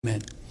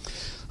Amen.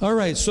 All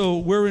right, so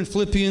we're in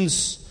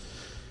Philippians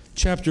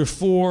chapter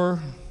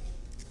 4,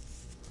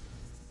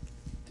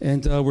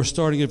 and we're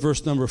starting at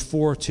verse number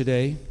 4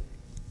 today.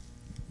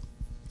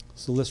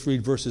 So let's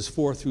read verses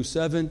 4 through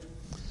 7.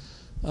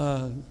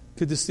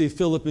 Good to see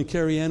Philip and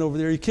Carrie Ann over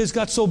there. Your kids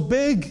got so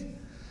big,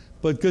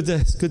 but good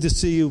to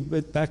see you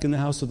back in the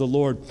house of the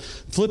Lord.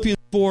 Philippians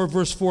 4,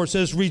 verse 4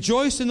 says,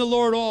 "Rejoice in the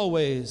Lord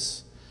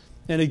always.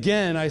 And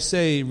again I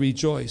say,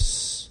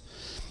 rejoice.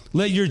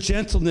 Let your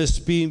gentleness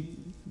be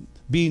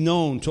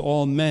known to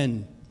all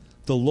men.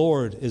 The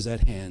Lord is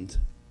at hand.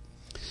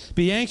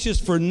 Be anxious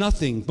for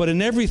nothing, but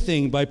in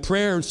everything by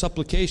prayer and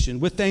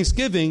supplication. With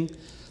thanksgiving,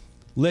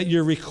 let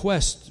your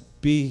requests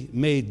be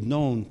made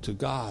known to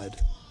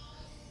God.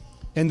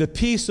 And the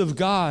peace of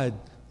God,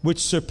 which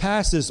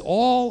surpasses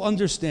all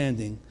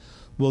understanding,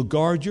 will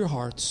guard your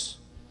hearts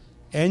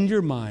and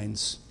your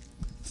minds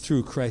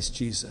through Christ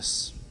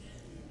Jesus."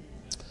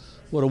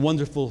 What a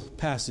wonderful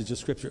passage of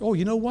Scripture. Oh,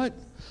 you know what?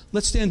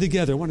 Let's stand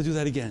together. I want to do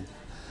that again.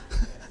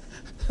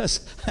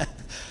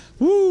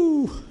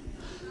 Woo!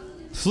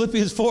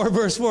 Philippians 4,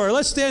 verse 4.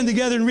 Let's stand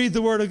together and read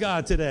the Word of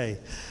God today.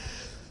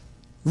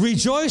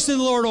 "Rejoice in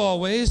the Lord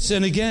always,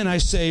 and again I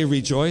say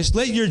rejoice.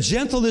 Let your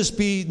gentleness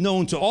be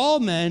known to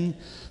all men.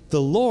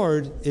 The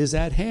Lord is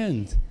at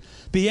hand.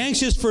 Be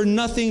anxious for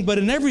nothing, but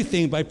in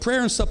everything by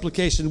prayer and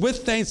supplication.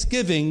 With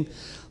thanksgiving,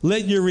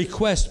 let your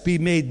requests be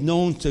made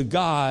known to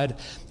God.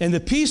 And the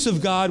peace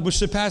of God, which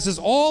surpasses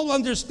all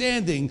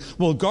understanding,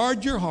 will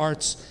guard your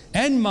hearts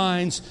and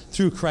minds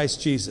through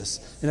Christ Jesus."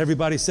 And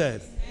everybody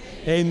said,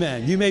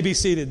 Amen. You may be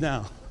seated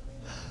now.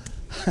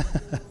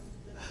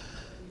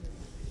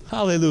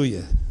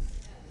 Hallelujah.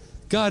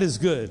 God is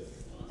good.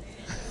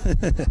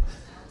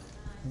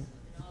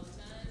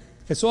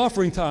 It's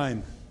offering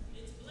time.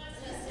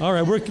 All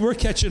right, we're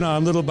catching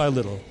on little by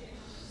little.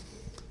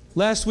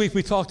 Last week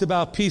we talked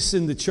about peace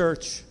in the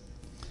church.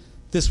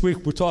 This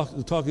week we're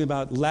talking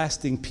about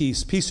lasting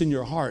peace, peace in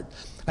your heart.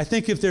 I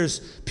think if there's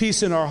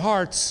peace in our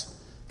hearts,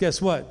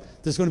 guess what?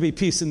 There's going to be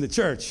peace in the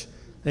church.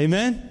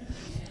 Amen?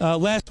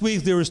 Last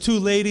week there was two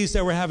ladies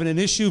that were having an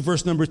issue,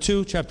 verse number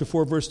 2, chapter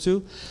 4, verse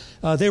 2.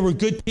 They were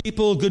good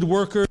people, good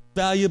workers,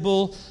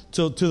 valuable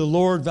to the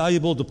Lord,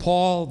 valuable to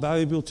Paul,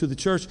 valuable to the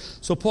church.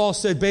 So Paul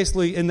said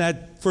basically in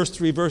that first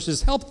 3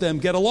 verses, help them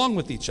get along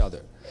with each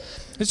other.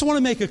 I just want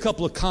to make a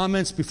couple of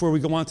comments before we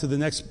go on to the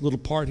next little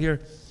part here.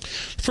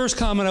 First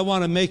comment I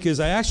want to make is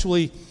I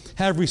actually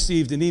have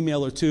received an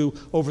email or two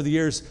over the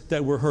years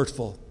that were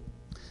hurtful.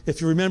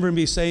 If you remember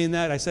me saying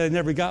that, I said I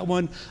never got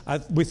one.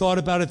 We thought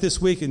about it this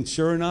week, and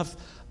sure enough,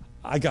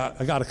 I got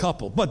a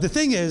couple. But the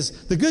thing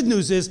is, the good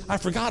news is I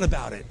forgot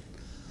about it.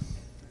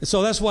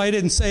 So that's why I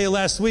didn't say it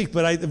last week,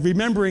 but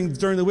remembering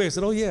during the week, I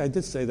said, oh yeah, I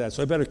did say that,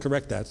 so I better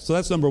correct that. So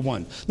that's number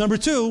one. Number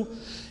two,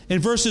 in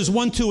verses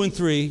 1, 2, and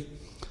 3,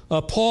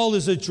 Paul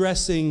is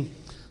addressing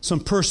some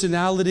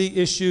personality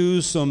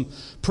issues, some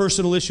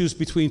personal issues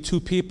between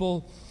two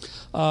people.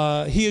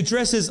 He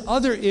addresses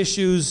other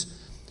issues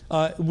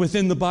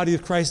within the body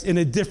of Christ in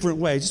a different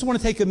way. I just want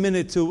to take a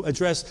minute to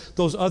address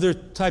those other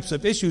types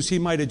of issues he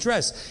might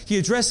address. He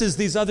addresses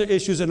these other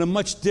issues in a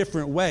much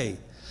different way.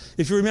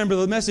 If you remember,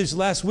 the message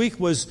last week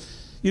was,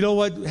 you know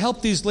what,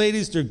 help these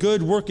ladies, they're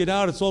good, work it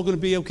out, it's all going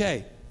to be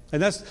okay.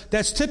 And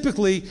that's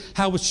typically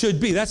how it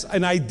should be. That's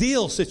an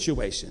ideal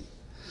situation.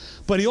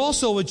 But he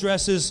also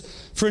addresses,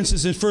 for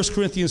instance, in 1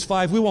 Corinthians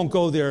 5, we won't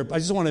go there, I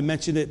just want to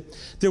mention it,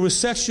 there was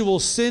sexual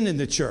sin in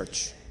the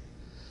church.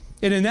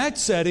 And in that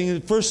setting,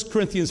 in 1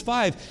 Corinthians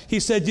 5, he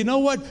said, you know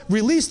what?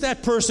 Release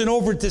that person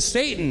over to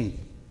Satan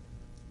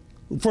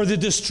for the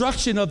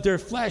destruction of their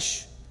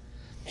flesh.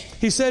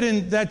 He said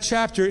in that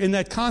chapter, in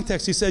that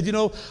context, he said, you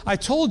know, I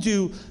told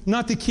you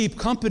not to keep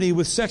company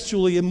with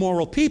sexually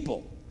immoral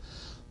people.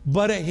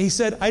 But he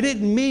said, I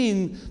didn't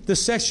mean the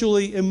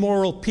sexually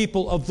immoral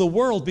people of the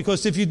world,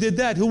 because if you did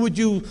that, who would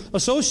you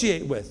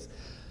associate with?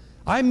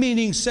 I'm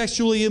meaning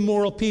sexually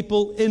immoral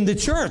people in the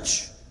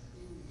church.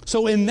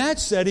 So in that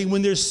setting,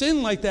 when there's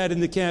sin like that in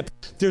the camp,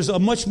 there's a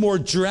much more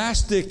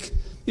drastic,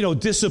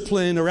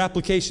 discipline or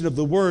application of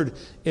the word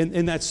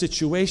in that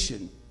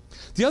situation.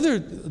 The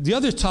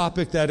other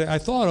topic that I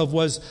thought of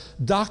was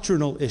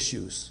doctrinal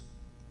issues.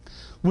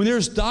 When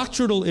there's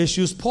doctrinal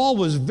issues, Paul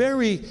was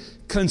very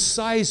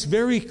concise,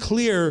 very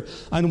clear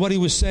on what he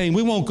was saying.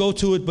 We won't go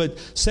to it, but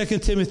 2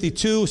 Timothy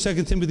 2,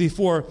 2 Timothy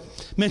 4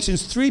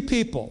 mentions 3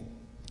 people.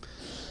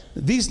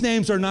 These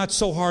names are not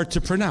so hard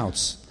to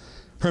pronounce.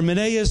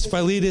 Hymenaeus,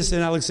 Philetus,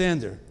 and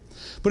Alexander.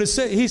 But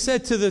he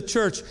said to the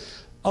church,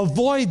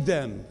 avoid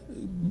them,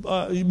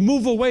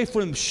 move away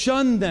from them,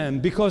 shun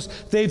them, because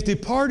they've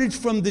departed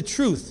from the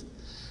truth.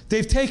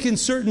 They've taken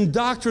certain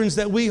doctrines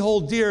that we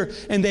hold dear,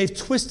 and they've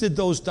twisted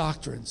those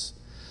doctrines.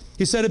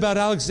 He said about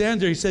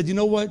Alexander, he said, you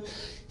know what?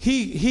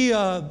 He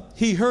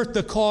hurt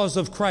the cause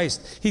of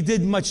Christ. He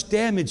did much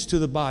damage to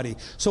the body.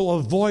 So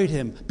avoid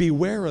him,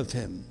 beware of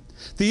him.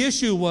 The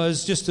issue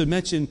was, just to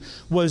mention,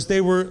 was they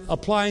were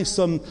applying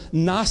some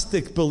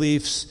Gnostic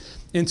beliefs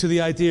into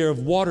the idea of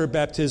water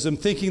baptism,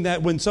 thinking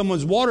that when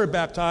someone's water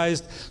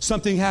baptized,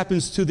 something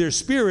happens to their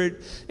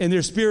spirit, and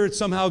their spirit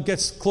somehow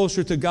gets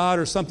closer to God,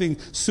 or something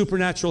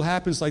supernatural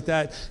happens like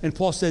that. And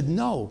Paul said,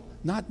 no,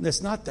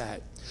 that's not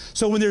that.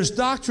 So when there's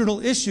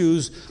doctrinal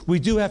issues, we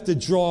do have to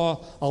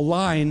draw a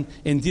line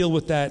and deal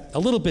with that a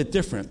little bit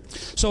different.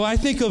 So I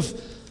think of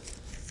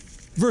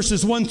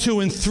verses 1, 2,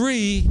 and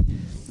 3.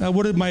 I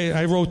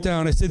wrote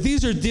down, I said,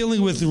 these are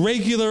dealing with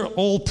regular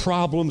old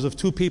problems of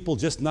two people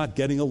just not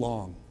getting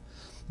along.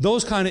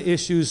 Those kind of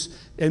issues,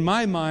 in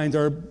my mind,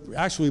 are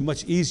actually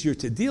much easier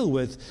to deal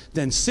with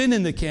than sin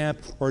in the camp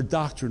or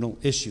doctrinal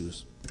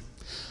issues.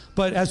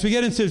 But as we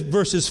get into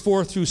verses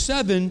 4 through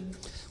 7,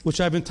 which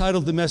I've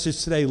entitled the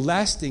message today,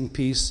 Lasting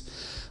Peace,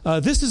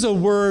 this is a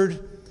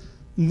word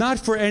not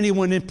for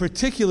anyone in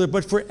particular,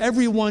 but for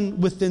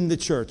everyone within the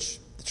church.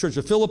 The church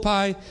of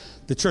Philippi,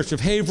 the church of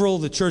Haverhill,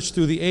 the church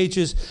through the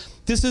ages.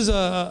 This is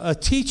a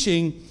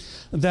teaching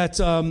that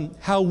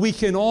how we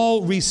can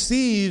all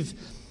receive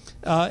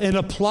and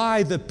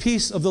apply the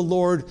peace of the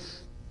Lord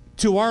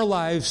to our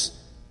lives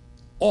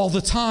all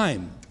the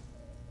time.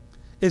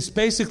 It's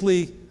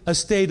basically a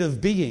state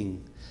of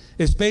being.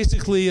 It's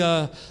basically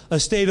a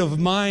state of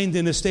mind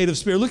and a state of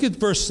spirit. Look at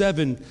verse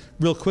 7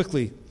 real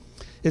quickly.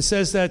 It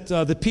says that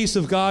the peace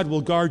of God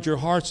will guard your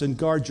hearts and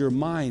guard your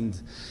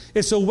mind.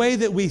 It's a way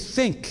that we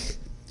think.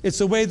 It's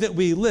a way that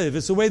we live.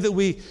 It's a way that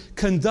we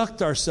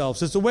conduct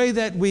ourselves. It's a way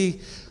that we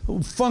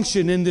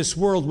function in this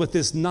world with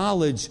this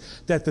knowledge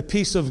that the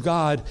peace of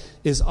God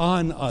is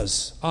on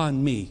us,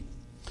 on me.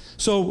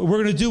 So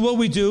we're going to do what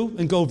we do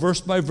and go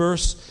verse by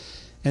verse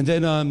and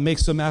then make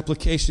some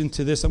application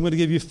to this. I'm going to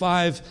give you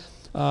five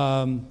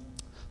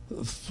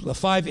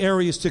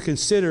areas to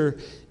consider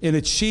in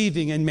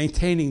achieving and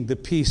maintaining the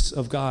peace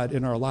of God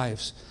in our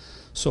lives.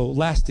 So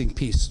lasting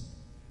peace.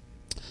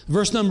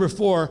 Verse number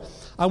 4,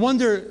 I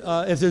wonder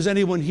if there's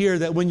anyone here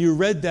that when you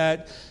read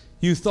that,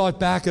 you thought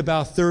back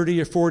about 30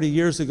 or 40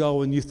 years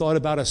ago and you thought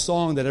about a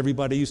song that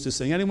everybody used to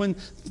sing. Anyone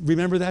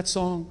remember that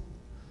song?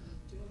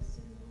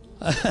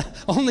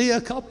 Only a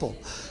couple.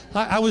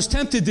 I was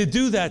tempted to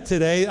do that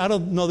today. I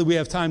don't know that we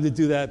have time to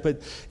do that,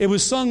 but it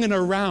was sung in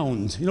a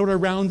round. You know what a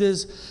round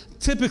is?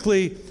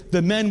 Typically,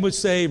 the men would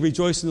say,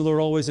 rejoice in the Lord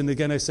always, and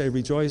again I say,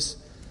 rejoice.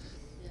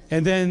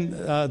 And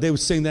then they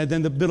would sing that.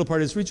 Then the middle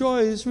part is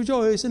rejoice,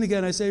 rejoice. And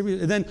again, I say,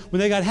 and then when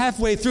they got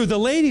halfway through, the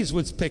ladies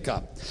would pick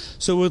up.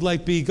 So it would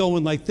like be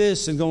going like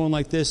this and going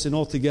like this. And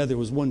altogether it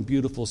was one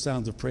beautiful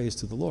sound of praise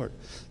to the Lord.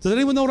 Does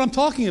anyone know what I'm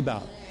talking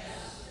about?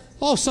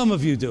 Oh, some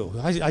of you do.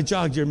 I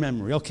jogged your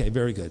memory. Okay,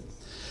 very good.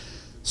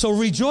 So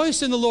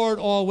rejoice in the Lord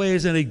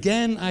always. And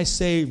again, I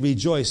say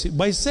rejoice.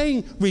 By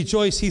saying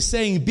rejoice, he's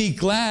saying be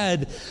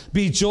glad,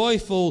 be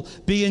joyful,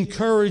 be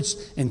encouraged,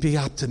 and be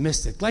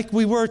optimistic. Like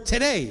we were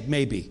today,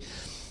 maybe.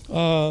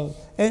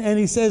 And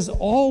he says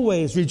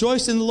always,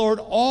 rejoice in the Lord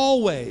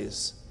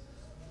always.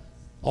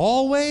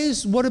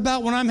 Always? What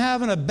about when I'm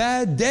having a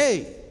bad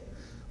day?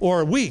 Or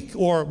a week,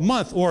 or a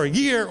month, or a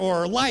year,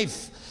 or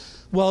life?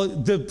 Well,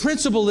 the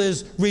principle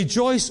is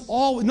rejoice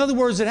all. In other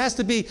words, it has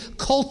to be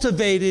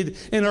cultivated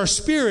in our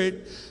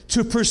spirit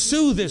to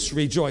pursue this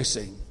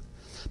rejoicing.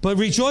 But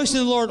rejoice in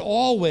the Lord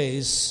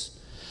always.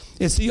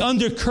 It's the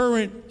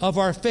undercurrent of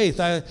our faith.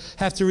 I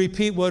have to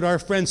repeat what our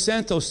friend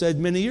Santos said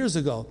many years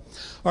ago.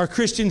 Our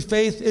Christian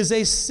faith is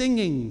a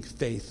singing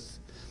faith.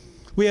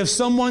 We have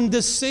someone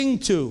to sing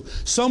to,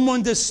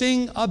 someone to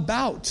sing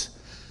about.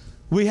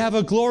 We have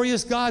a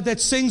glorious God that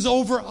sings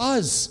over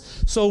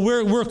us. So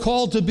we're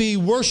called to be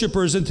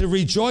worshipers and to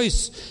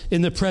rejoice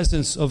in the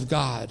presence of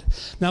God.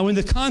 Now, in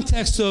the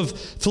context of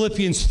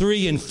Philippians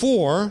 3 and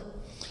 4,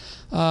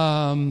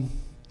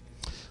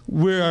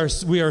 we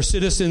are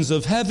citizens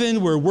of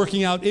heaven. We're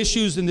working out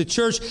issues in the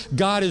church.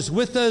 God is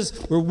with us.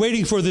 We're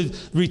waiting for the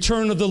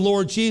return of the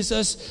Lord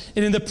Jesus.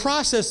 And in the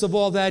process of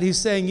all that, he's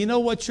saying, you know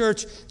what,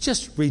 church?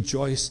 Just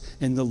rejoice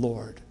in the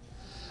Lord.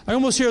 I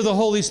almost hear the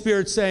Holy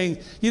Spirit saying,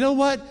 you know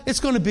what?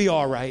 It's going to be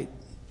all right.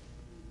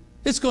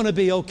 It's going to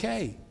be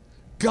okay.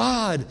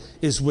 God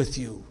is with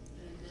you.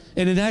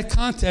 And in that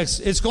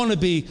context, it's going to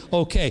be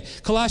okay.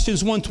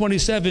 Colossians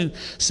 1:27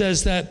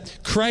 says that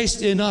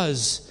Christ in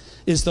us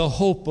is the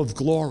hope of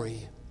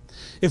glory.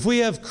 If we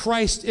have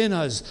Christ in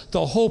us,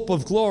 the hope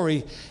of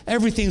glory,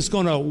 everything's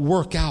going to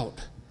work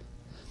out.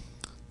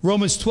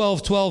 Romans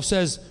 12:12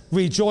 says,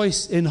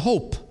 rejoice in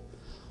hope.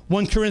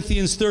 1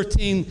 Corinthians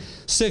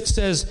 13:6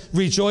 says,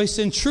 rejoice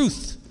in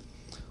truth.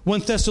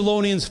 1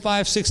 Thessalonians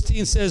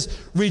 5:16 says,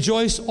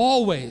 rejoice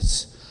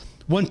always.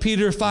 1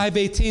 Peter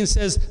 5:18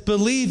 says,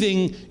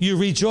 believing you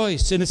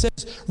rejoice. And it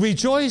says,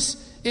 rejoice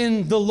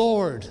in the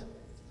Lord.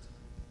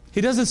 He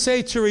doesn't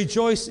say to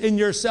rejoice in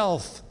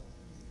yourself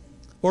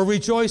or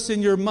rejoice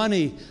in your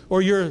money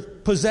or your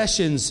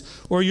possessions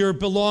or your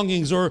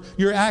belongings or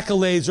your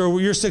accolades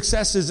or your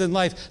successes in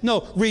life.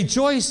 No,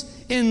 rejoice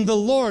in the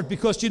Lord,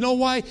 because you know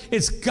why?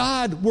 It's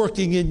God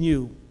working in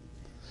you.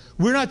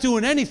 We're not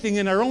doing anything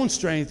in our own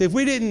strength. If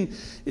we didn't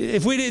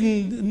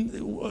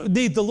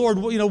need the Lord,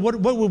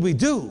 what would we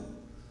do?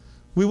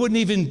 we wouldn't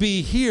even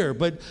be here.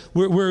 But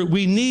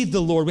we need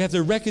the Lord. We have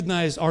to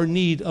recognize our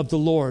need of the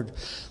Lord.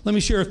 Let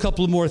me share a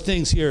couple of more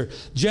things here.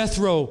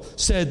 Jethro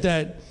said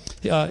that,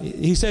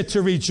 he said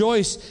to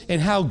rejoice in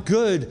how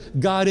good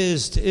God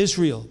is to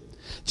Israel.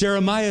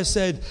 Jeremiah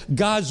said,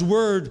 God's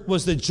word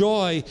was the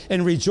joy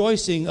and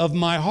rejoicing of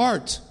my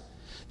heart.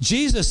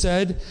 Jesus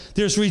said,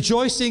 there's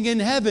rejoicing in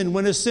heaven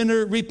when a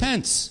sinner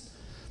repents.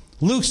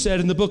 Luke said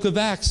in the book of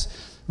Acts,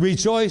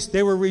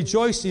 they were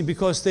rejoicing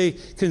because they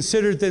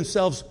considered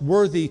themselves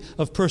worthy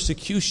of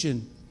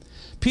persecution.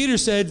 Peter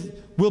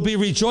said, we'll be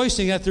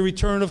rejoicing at the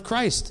return of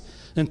Christ.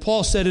 And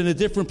Paul said in a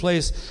different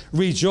place,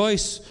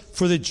 rejoice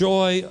for the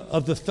joy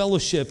of the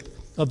fellowship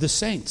of the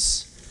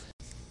saints.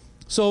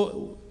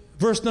 So,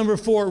 verse number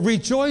 4,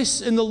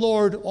 rejoice in the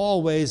Lord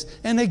always.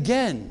 And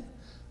again,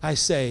 I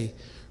say,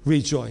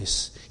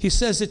 rejoice. He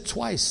says it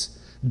twice.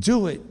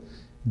 Do it.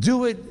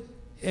 Do it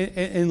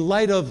in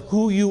light of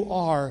who you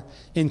are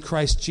in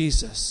Christ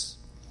Jesus.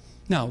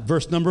 Now,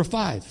 verse number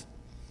 5.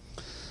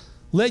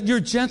 Let your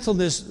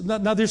gentleness,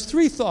 now there's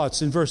three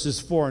thoughts in verses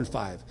 4 and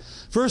 5.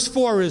 Verse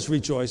 4 is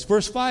rejoice.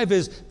 Verse 5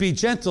 is be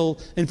gentle.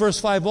 And verse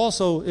 5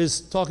 also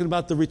is talking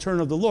about the return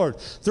of the Lord.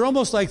 They're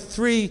almost like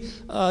three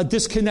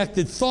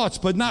disconnected thoughts,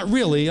 but not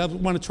really. I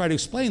want to try to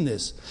explain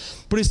this.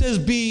 But he says,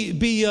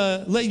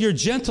 let your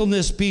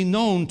gentleness be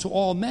known to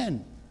all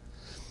men.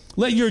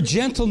 Let your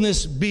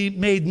gentleness be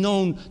made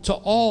known to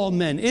all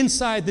men,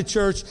 inside the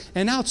church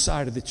and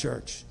outside of the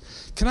church.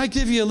 Can I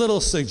give you a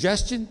little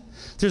suggestion?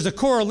 There's a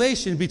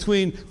correlation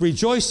between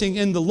rejoicing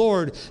in the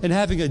Lord and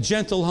having a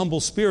gentle,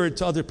 humble spirit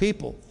to other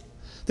people.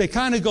 They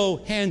kind of go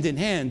hand in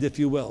hand, if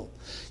you will.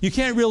 You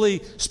can't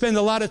really spend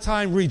a lot of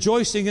time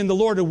rejoicing in the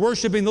Lord and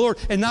worshiping the Lord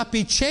and not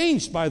be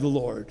changed by the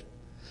Lord.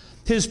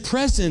 His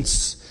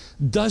presence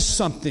does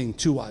something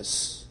to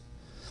us.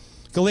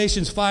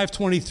 Galatians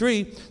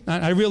 5:23,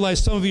 I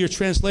realize some of your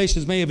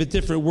translations may have a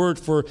different word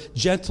for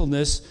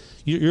gentleness.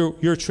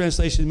 Your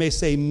translation may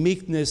say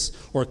meekness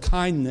or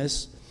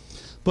kindness.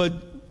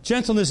 But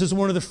gentleness is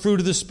one of the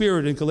fruit of the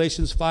Spirit in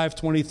Galatians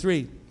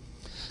 5:23.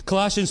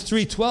 Colossians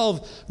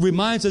 3:12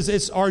 reminds us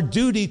it's our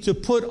duty to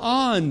put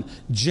on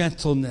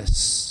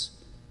gentleness.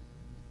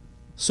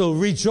 So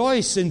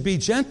rejoice and be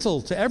gentle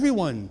to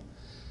everyone.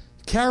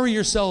 Carry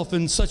yourself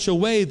in such a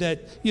way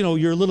that,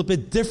 you're a little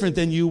bit different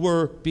than you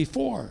were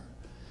before.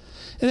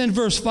 And then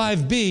verse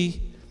 5b,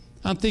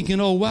 I'm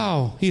thinking, oh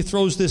wow, he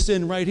throws this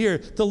in right here.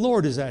 The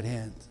Lord is at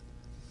hand.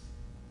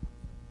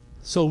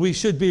 So we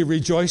should be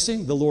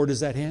rejoicing. The Lord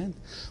is at hand.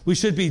 We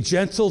should be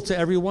gentle to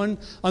everyone,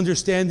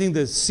 understanding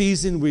the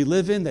season we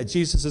live in, that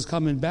Jesus is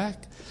coming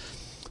back.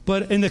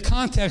 But in the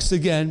context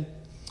again,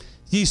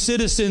 ye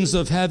citizens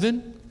of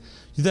heaven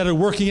that are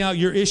working out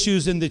your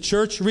issues in the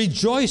church,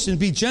 rejoice and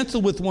be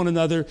gentle with one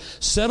another.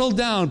 Settle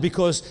down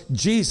because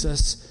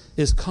Jesus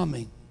is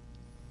coming.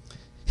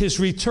 His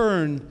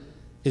return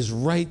is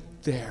right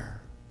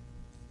there.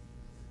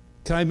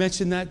 Can I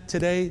mention that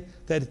today?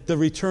 That the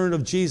return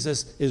of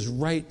Jesus is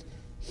right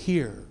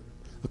here,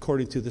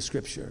 according to the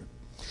Scripture.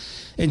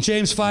 In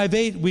James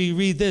 5:8, we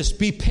read this,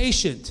 be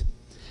patient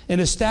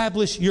and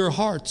establish your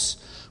hearts,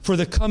 for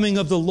the coming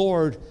of the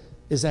Lord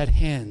is at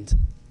hand.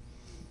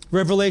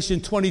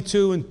 Revelation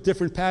 22 and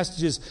different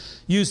passages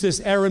use this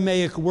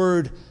Aramaic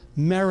word,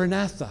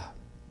 Maranatha.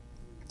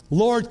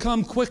 Lord,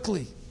 come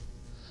quickly.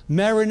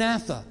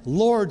 Maranatha,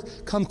 Lord,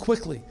 come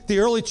quickly. The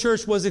early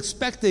church was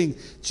expecting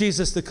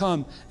Jesus to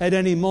come at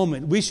any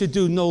moment. We should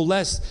do no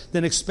less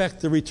than expect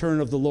the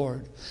return of the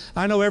Lord.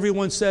 I know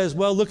everyone says,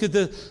 well, look at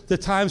the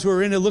times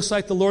we're in. It looks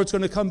like the Lord's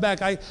going to come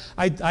back. I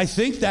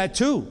think that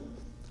too.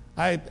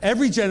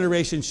 Every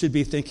generation should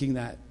be thinking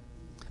that.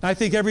 I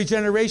think every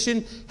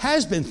generation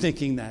has been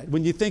thinking that.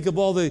 When you think of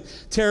all the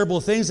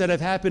terrible things that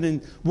have happened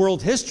in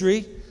world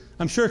history,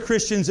 I'm sure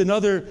Christians in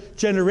other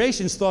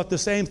generations thought the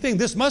same thing.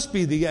 This must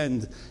be the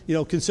end,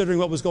 considering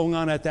what was going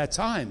on at that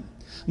time.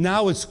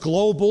 Now it's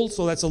global,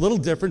 so that's a little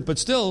different, but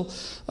still,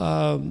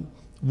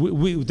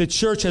 the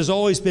church has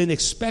always been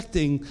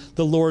expecting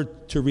the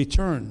Lord to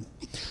return.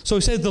 So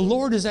he said the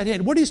Lord is at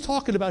hand. What he's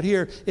talking about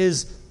here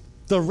is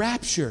the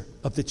rapture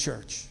of the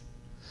church,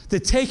 the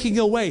taking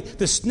away,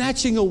 the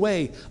snatching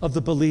away of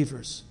the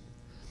believers.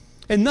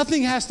 And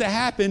nothing has to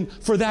happen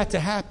for that to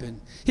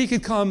happen. He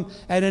could come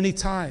at any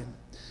time.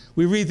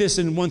 We read this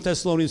in 1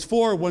 Thessalonians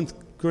 4, 1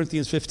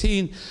 Corinthians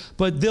 15.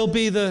 But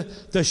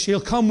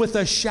he'll come with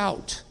a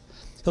shout.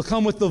 He'll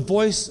come with the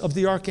voice of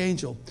the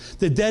archangel.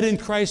 The dead in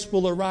Christ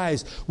will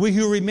arise. We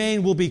who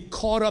remain will be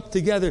caught up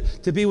together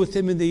to be with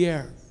him in the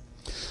air.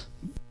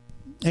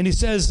 And he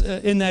says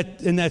in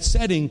that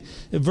setting,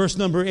 in verse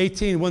number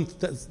 18, 1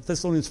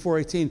 Thessalonians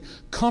 4:18,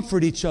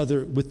 comfort each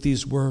other with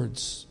these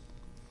words.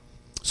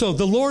 So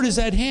the Lord is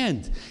at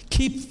hand.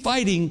 Keep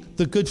fighting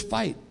the good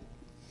fight.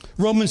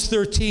 Romans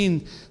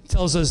 13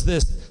 tells us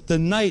this, the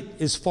night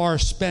is far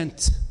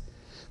spent.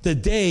 The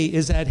day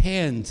is at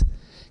hand.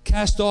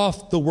 Cast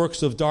off the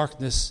works of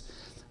darkness.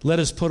 Let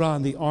us put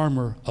on the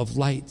armor of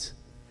light.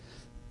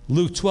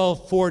 Luke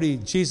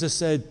 12:40, Jesus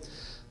said,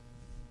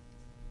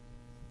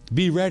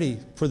 Be ready,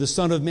 for the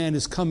Son of Man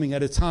is coming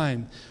at a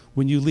time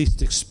when you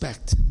least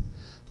expect.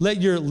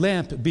 Let your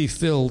lamp be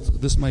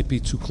filled. This might be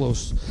too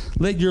close.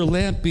 Let your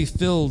lamp be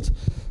filled.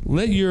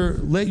 Let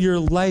your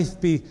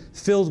life be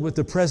filled with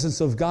the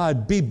presence of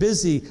God. Be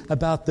busy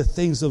about the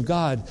things of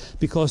God,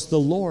 because the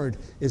Lord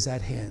is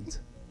at hand.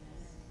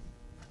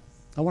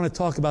 I want to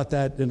talk about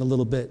that in a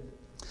little bit.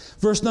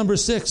 Verse number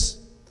 6.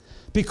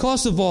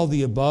 Because of all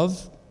the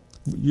above,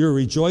 your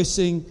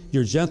rejoicing,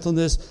 your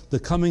gentleness, the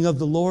coming of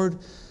the Lord,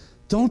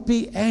 don't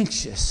be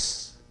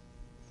anxious.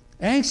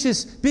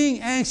 Being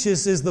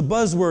anxious is the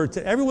buzzword.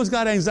 Everyone's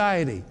got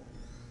anxiety.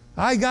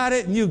 I got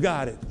it and you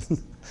got it.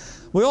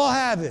 We all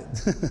have it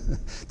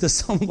to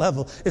some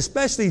level,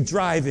 especially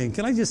driving.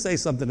 Can I just say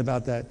something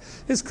about that?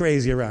 It's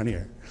crazy around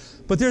here.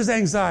 But there's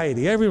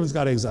anxiety. Everyone's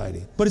got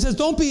anxiety. But it says,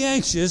 don't be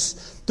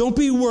anxious. Don't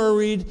be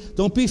worried.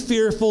 Don't be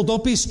fearful.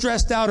 Don't be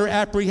stressed out or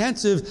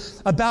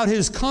apprehensive about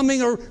his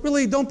coming. Or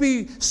really, don't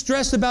be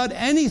stressed about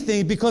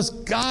anything, because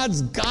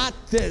God's got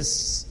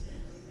this.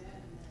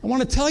 I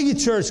want to tell you,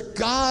 church,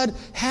 God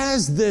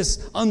has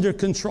this under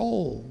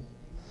control.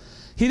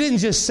 He didn't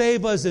just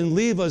save us and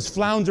leave us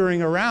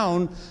floundering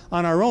around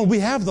on our own. We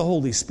have the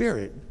Holy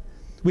Spirit.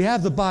 We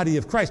have the body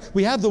of Christ.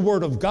 We have the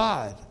Word of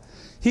God.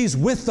 He's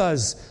with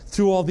us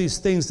through all these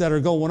things that are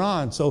going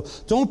on. So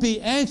don't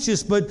be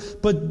anxious, but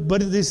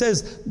he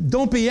says,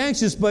 don't be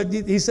anxious, but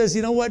he says,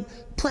 you know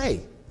what?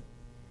 Pray.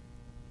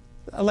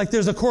 Like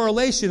there's a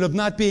correlation of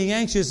not being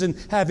anxious and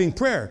having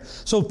prayer.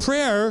 So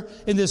prayer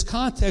in this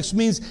context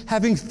means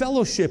having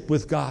fellowship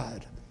with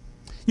God.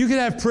 You can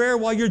have prayer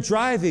while you're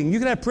driving. You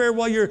can have prayer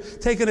while you're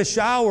taking a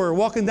shower,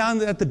 walking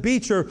down at the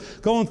beach, or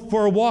going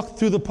for a walk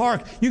through the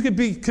park. You could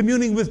be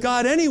communing with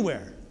God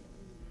anywhere.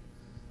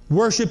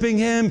 Worshiping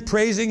Him,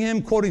 praising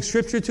Him, quoting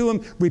Scripture to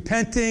Him,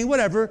 repenting,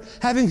 whatever.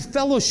 Having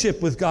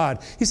fellowship with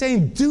God. He's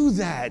saying, do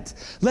that.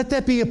 Let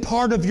that be a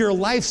part of your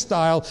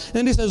lifestyle.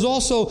 And he says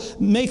also,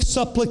 make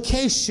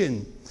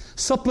supplication.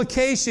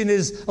 Supplication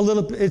is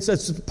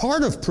it's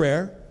part of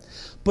prayer.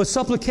 But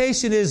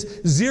supplication is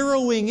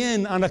zeroing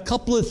in on a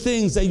couple of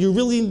things that you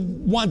really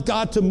want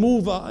God to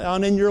move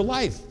on in your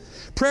life.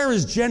 Prayer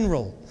is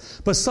general.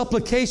 But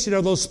supplication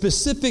are those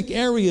specific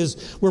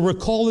areas where we're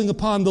calling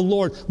upon the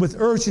Lord with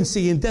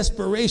urgency and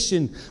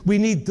desperation. We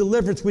need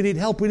deliverance. We need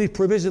help. We need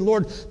provision.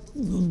 Lord,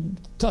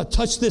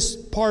 touch this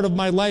part of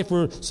my life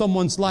or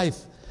someone's life.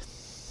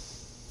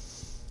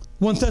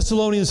 1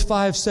 Thessalonians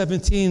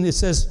 5:17, it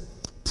says,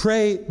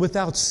 pray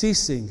without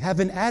ceasing. Have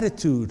an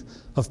attitude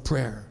of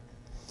prayer.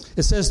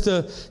 It says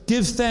to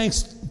give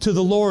thanks to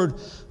the Lord,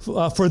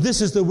 for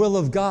this is the will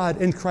of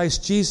God in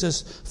Christ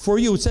Jesus for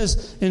you. It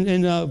says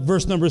in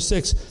verse number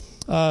 6,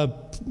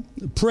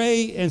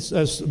 pray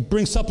and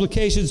bring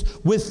supplications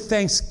with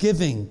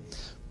thanksgiving.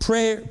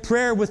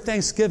 Prayer with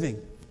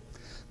thanksgiving.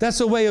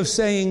 That's a way of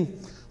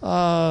saying,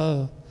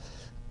 I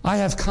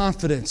have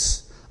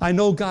confidence. I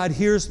know God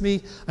hears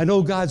me. I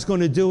know God's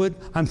going to do it.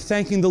 I'm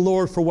thanking the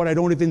Lord for what I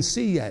don't even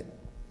see yet.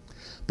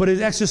 But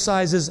it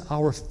exercises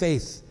our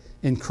faith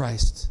in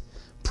Christ.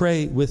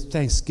 Pray with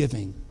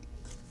thanksgiving.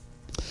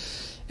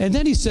 And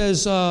then he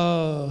says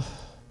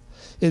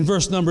in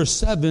verse number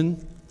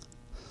 7,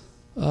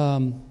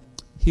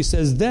 he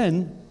says,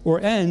 then,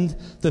 or and,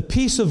 the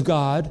peace of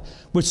God,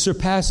 which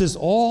surpasses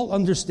all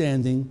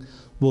understanding,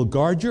 will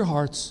guard your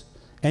hearts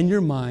and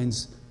your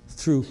minds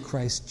through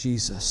Christ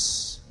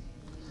Jesus.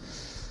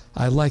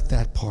 I like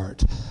that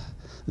part.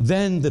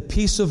 Then the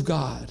peace of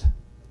God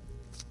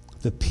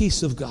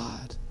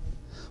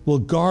will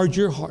guard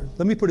your heart.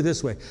 Let me put it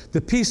this way.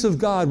 The peace of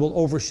God will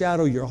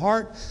overshadow your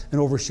heart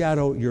and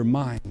overshadow your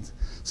mind.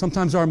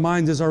 Sometimes our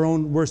mind is our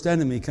own worst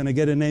enemy. Can I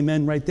get an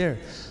amen right there?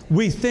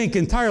 We think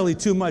entirely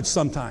too much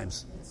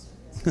sometimes.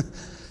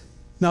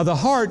 Now, the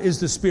heart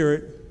is the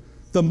spirit.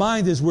 The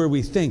mind is where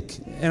we think.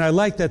 And I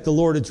like that the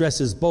Lord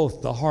addresses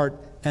both the heart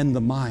and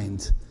the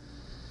mind.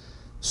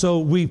 So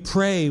we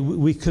pray,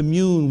 we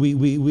commune,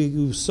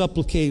 we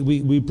supplicate,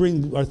 we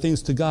bring our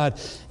things to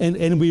God,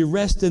 and we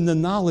rest in the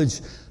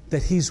knowledge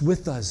that He's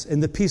with us,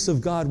 and the peace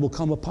of God will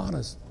come upon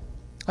us.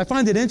 I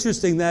find it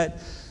interesting that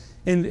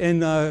in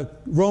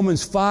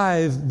Romans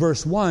 5,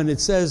 verse 1, it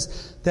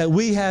says that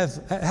we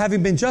have,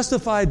 having been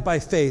justified by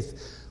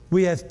faith,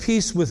 we have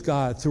peace with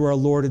God through our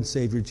Lord and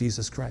Savior,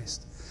 Jesus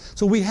Christ.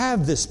 So we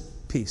have this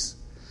peace.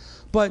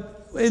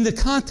 But in the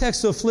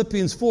context of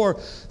Philippians 4,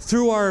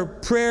 through our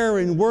prayer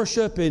and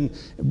worship and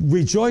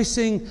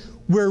rejoicing,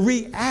 we're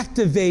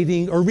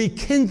reactivating or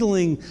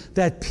rekindling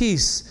that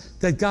peace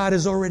that God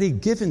has already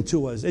given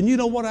to us. And you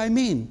know what I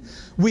mean.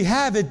 We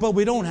have it, but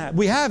we don't have it.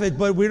 We have it,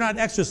 but we're not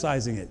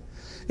exercising it.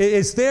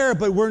 It's there,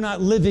 but we're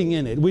not living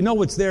in it. We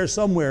know it's there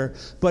somewhere,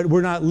 but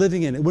we're not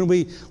living in it. When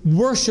we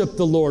worship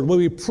the Lord, when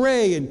we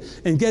pray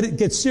and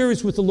get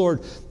serious with the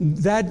Lord,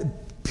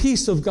 that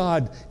peace of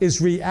God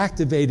is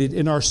reactivated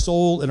in our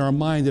soul, in our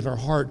mind, in our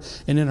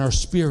heart, and in our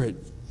spirit.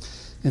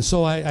 And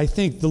so I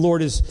think the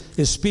Lord is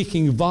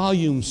speaking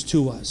volumes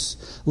to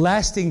us.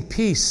 Lasting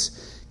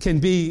peace can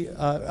be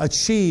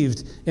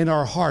achieved in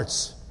our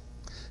hearts.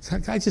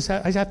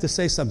 I have to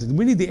say something.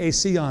 We need the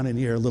AC on in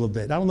here a little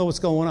bit. I don't know what's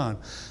going on.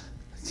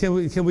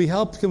 Can we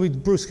help?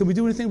 Bruce, can we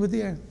do anything with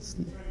the air?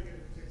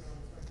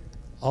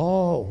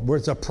 Oh, where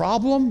it's a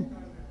problem?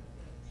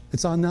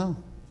 It's on now?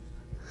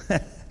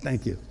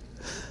 Thank you.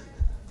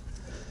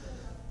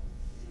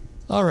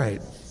 All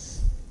right.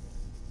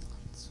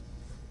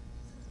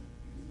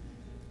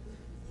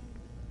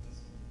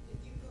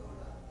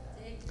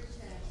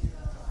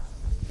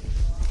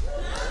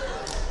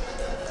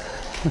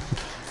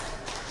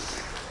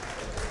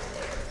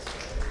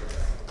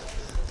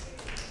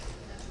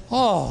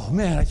 Oh,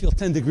 man, I feel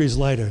 10 degrees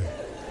lighter.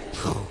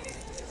 Whew.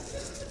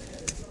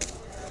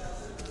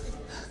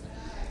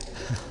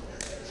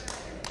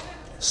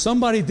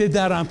 Somebody did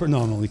that on purpose.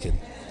 No, I'm only kidding.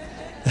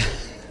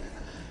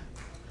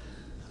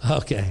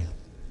 Okay.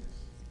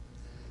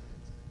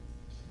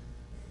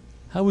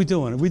 How are we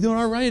doing? Are we doing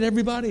all right,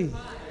 everybody?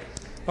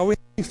 Are we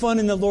having fun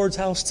in the Lord's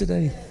house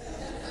today?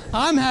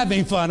 I'm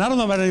having fun. I don't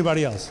know about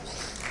anybody else.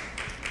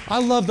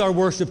 I loved our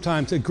worship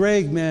time. To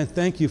Greg, man,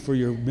 thank you for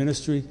your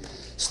ministry.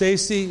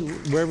 Stacy,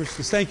 wherever,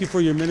 thank you for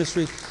your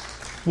ministry.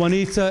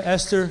 Juanita,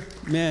 Esther,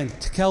 man,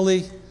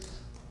 Kelly,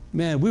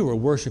 man, we were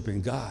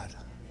worshiping God.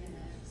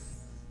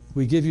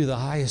 We give you the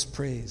highest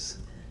praise.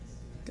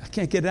 I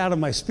can't get it out of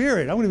my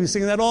spirit. I'm going to be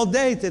singing that all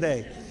day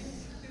today.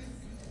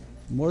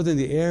 More than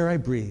the air I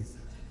breathe,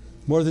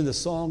 more than the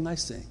song I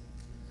sing.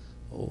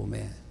 Oh,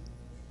 man.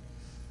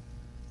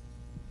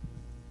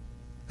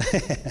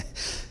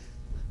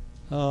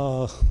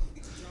 Oh.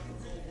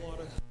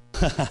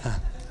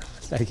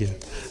 Thank you.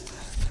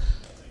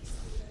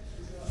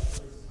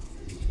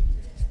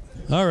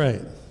 All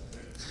right.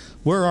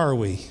 Where are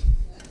we?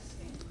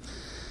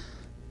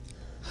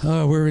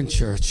 Oh, we're in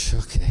church.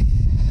 Okay.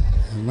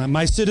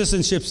 My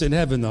citizenship's in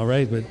heaven, though,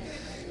 right? But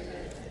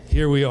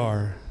here we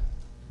are.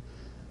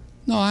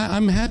 No,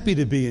 I'm happy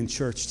to be in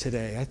church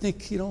today. I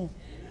think,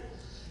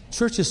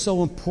 church is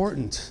so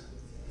important.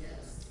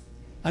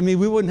 I mean,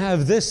 we wouldn't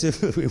have this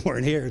if we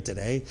weren't here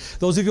today.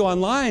 Those of you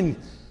online,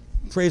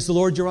 praise the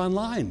Lord, you're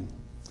online.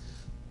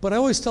 But I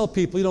always tell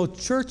people,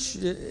 church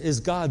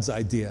is God's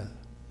idea.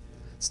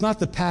 It's not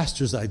the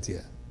pastor's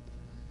idea.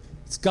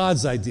 It's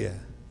God's idea.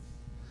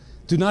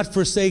 Do not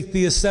forsake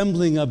the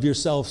assembling of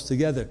yourselves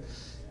together,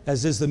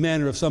 as is the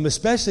manner of some,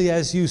 especially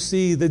as you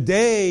see the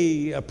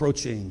day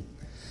approaching.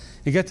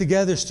 You get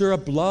together, stir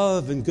up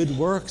love and good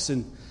works,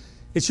 and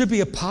it should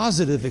be a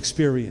positive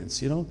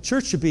experience,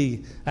 Church should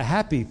be a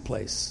happy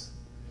place,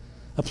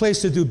 a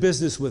place to do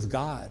business with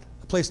God,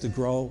 a place to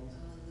grow.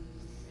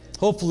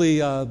 Hopefully,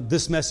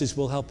 this message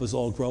will help us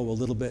all grow a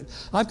little bit.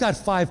 I've got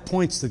 5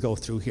 points to go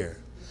through here.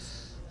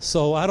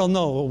 So I don't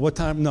know what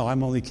time. No,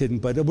 I'm only kidding,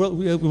 but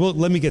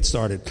let me get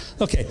started.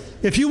 Okay,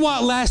 if you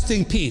want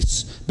lasting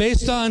peace,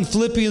 based on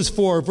Philippians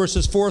 4,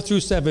 verses 4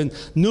 through 7,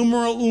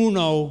 numero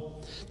uno,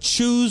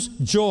 choose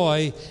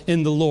joy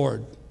in the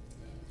Lord.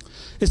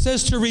 It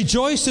says to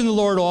rejoice in the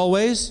Lord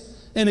always.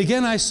 And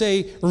again, I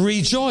say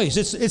rejoice.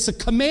 It's a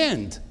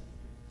command.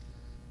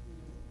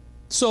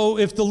 So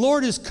if the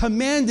Lord is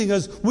commanding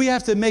us, we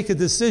have to make a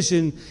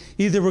decision.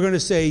 Either we're going to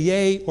say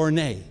yay or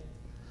nay.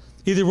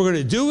 Either we're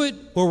going to do it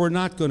or we're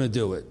not going to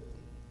do it.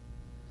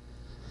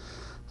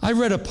 I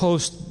read a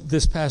post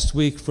this past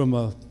week from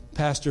a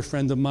pastor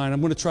friend of mine.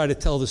 I'm going to try to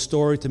tell the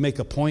story to make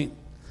a point.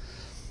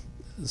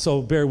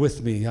 So bear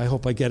with me. I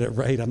hope I get it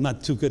right. I'm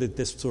not too good at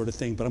this sort of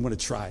thing, but I'm going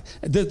to try.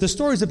 The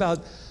story's about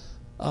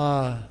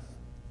Adam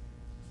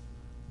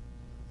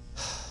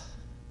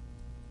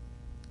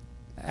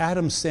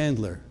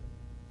Sandler,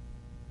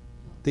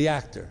 the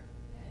actor.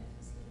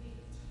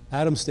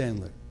 Adam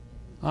Sandler.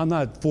 I'm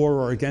not for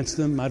or against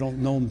him. I don't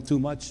know him too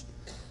much.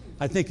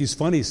 I think he's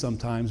funny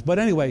sometimes. But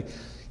anyway,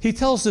 he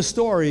tells the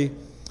story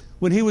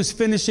when he was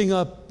finishing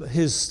up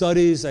his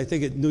studies, I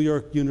think at New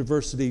York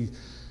University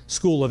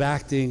School of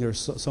Acting or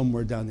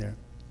somewhere down there.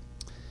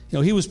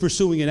 He was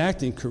pursuing an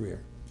acting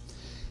career.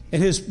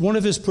 And one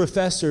of his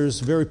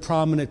professors, a very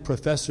prominent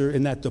professor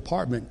in that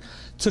department,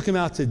 took him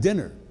out to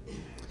dinner.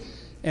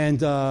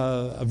 And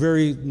a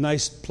very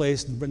nice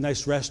place,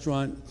 nice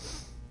restaurant.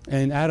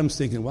 And Adam's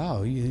thinking,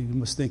 wow, you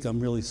must think I'm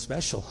really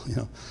special,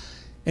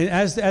 And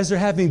as they're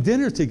having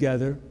dinner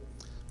together,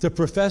 the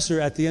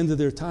professor, at the end of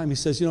their time, he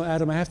says,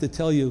 Adam, I have to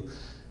tell you,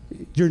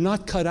 you're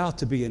not cut out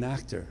to be an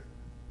actor.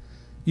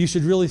 You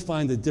should really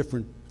find a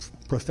different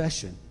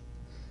profession.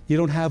 You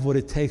don't have what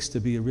it takes to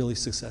be a really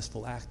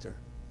successful actor.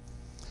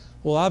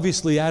 Well,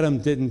 obviously, Adam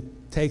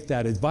didn't take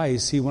that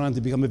advice. He went on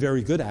to become a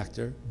very good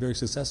actor, very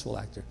successful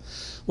actor.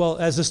 Well,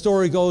 as the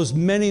story goes,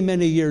 many,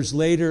 many years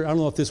later, I don't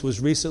know if this was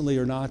recently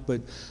or not,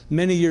 but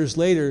many years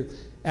later,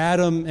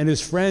 Adam and his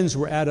friends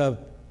were at an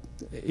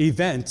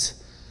event,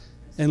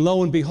 and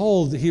lo and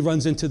behold, he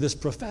runs into this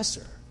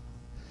professor.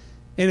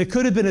 And it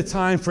could have been a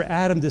time for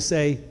Adam to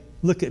say,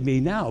 look at me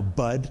now,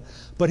 bud.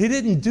 But he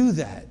didn't do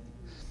that.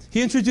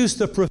 He introduced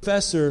the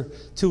professor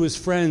to his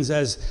friends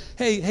as,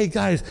 hey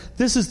guys,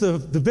 this is the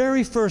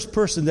very first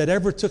person that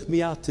ever took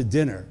me out to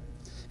dinner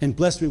and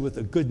blessed me with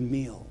a good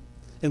meal.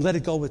 And let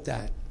it go with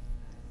that.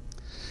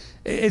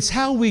 It's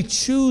how we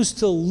choose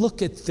to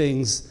look at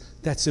things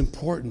that's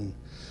important.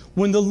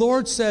 when the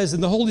Lord says,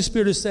 and the Holy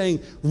Spirit is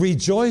saying,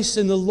 rejoice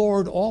in the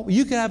Lord,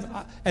 you could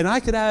have, and I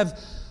could have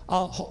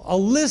a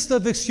list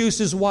of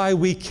excuses why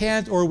we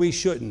can't or we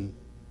shouldn't.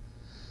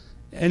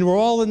 And we're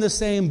all in the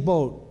same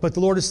boat. But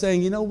the Lord is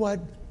saying, you know what?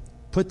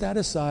 Put that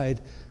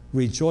aside.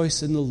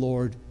 Rejoice in the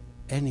Lord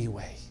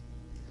anyway.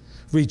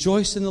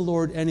 Rejoice in the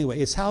Lord anyway.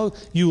 It's how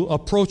you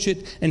approach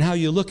it and how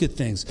you look at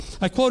things.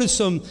 I quoted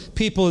some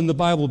people in the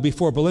Bible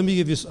before, but let me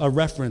give you a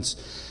reference.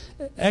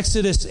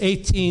 Exodus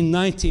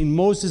 18:19,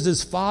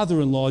 Moses'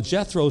 father-in-law,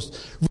 Jethro,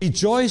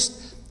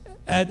 rejoiced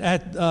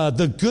at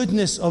the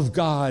goodness of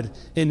God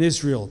in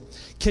Israel.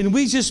 Can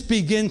we just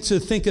begin to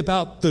think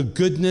about the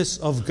goodness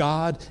of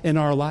God in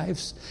our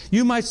lives?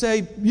 You might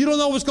say, you don't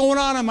know what's going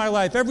on in my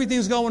life.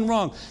 Everything's going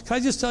wrong. Can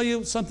I just tell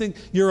you something?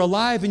 You're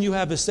alive and you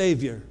have a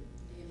Savior.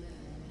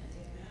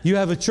 You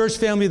have a church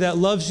family that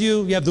loves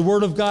you. You have the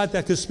Word of God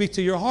that could speak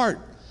to your heart.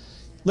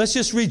 Let's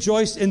just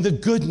rejoice in the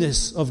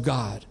goodness of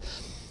God.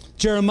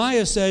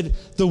 Jeremiah said,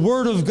 the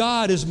Word of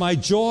God is my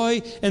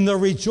joy and the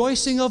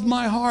rejoicing of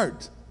my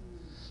heart.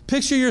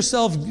 Picture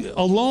yourself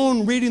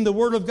alone reading the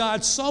Word of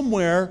God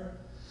somewhere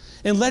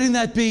and letting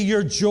that be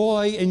your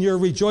joy and your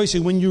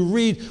rejoicing. When you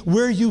read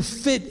where you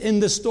fit in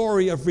the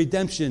story of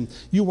redemption,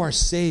 you are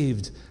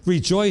saved.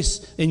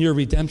 Rejoice in your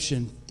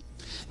redemption.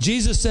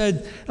 Jesus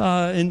said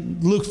in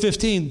Luke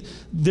 15,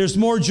 there's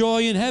more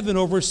joy in heaven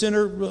over a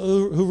sinner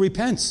who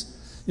repents.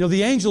 You know,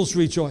 the angels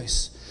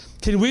rejoice.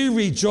 Can we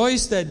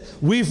rejoice that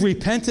we've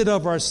repented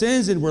of our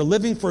sins and we're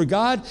living for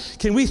God?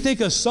 Can we think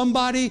of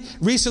somebody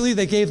recently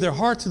that gave their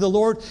heart to the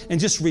Lord and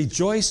just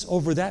rejoice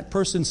over that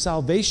person's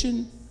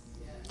salvation?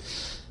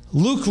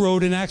 Luke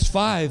wrote in Acts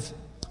 5,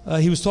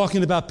 he was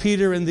talking about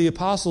Peter and the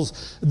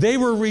apostles. They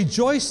were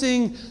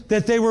rejoicing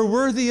that they were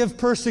worthy of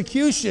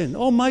persecution.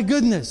 Oh my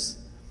goodness.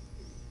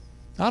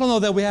 I don't know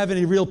that we have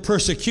any real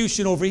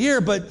persecution over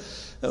here, but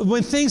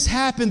when things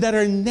happen that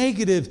are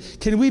negative,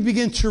 can we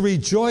begin to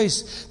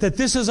rejoice that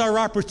this is our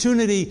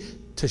opportunity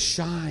to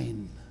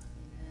shine?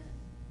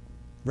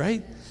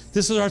 Right?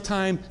 This is our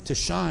time to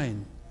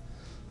shine.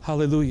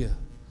 Hallelujah.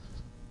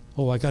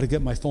 Oh, I got to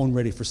get my phone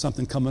ready for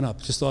something coming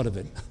up. Just thought of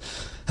it.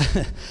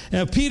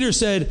 Now, Peter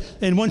said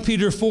in 1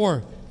 Peter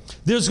 4,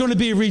 there's going to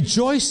be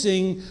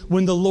rejoicing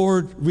when the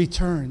Lord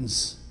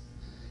returns.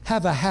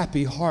 Have a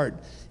happy heart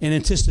in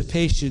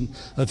anticipation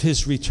of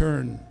his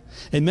return.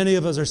 And many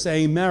of us are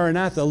saying,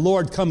 Maranatha,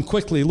 Lord, come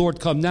quickly. Lord,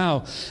 come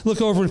now.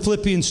 Look over in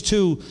Philippians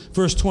 2,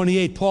 verse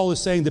 28. Paul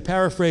is saying, to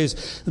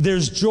paraphrase,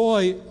 there's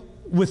joy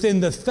within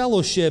the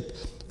fellowship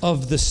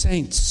of the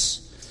saints.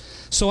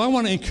 So I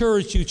want to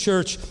encourage you,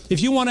 church,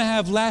 if you want to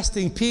have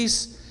lasting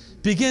peace,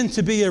 begin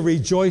to be a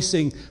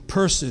rejoicing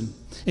person.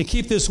 And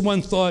keep this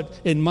one thought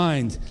in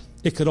mind.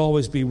 It could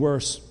always be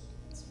worse.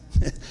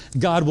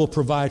 God will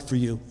provide for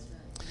you.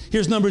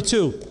 Here's number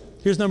two,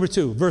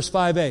 verse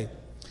 5a.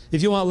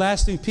 If you want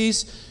lasting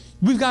peace,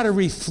 we've got to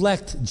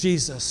reflect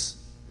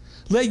Jesus.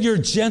 Let your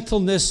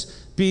gentleness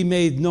be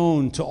made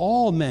known to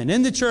all men,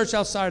 in the church,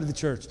 outside of the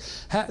church.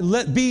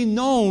 Be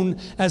known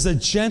as a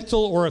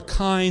gentle or a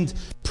kind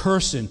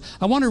person.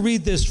 I want to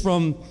read this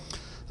from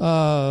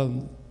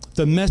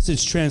the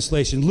Message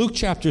translation, Luke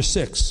chapter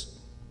 6.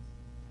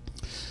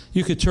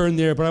 You could turn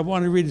there, but I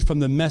want to read it from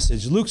the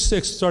Message. Luke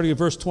 6, starting at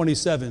verse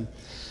 27. It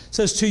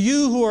says, to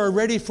you who are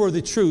ready for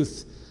the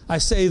truth, I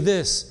say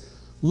this,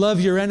 love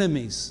your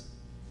enemies.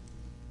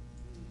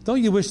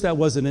 Don't you wish that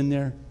wasn't in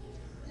there?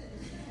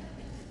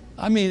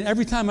 I mean,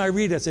 every time I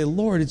read it, I say,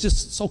 Lord, it's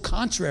just so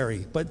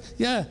contrary. But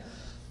yeah,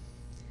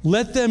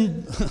 let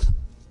them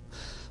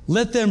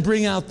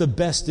bring out the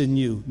best in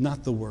you,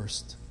 not the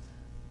worst.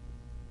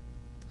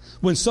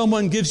 When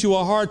someone gives you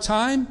a hard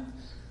time,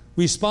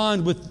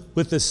 respond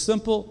with the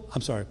supple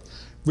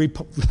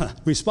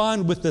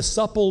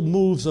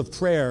moves of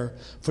prayer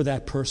for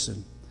that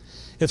person.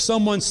 If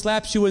someone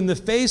slaps you in the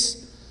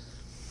face,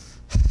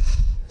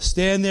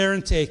 stand there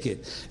and take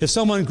it. If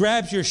someone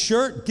grabs your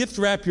shirt, gift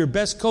wrap your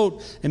best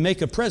coat and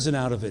make a present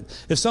out of it.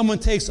 If someone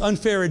takes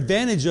unfair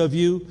advantage of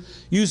you,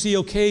 use the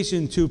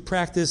occasion to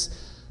practice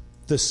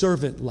the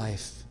servant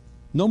life.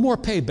 No more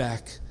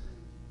payback.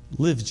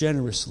 Live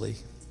generously.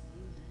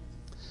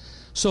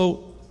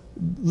 So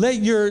let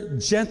your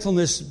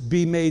gentleness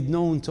be made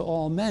known to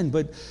all men,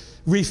 but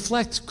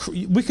reflect.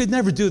 We could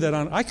never do that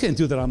I can't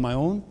do that on my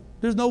own.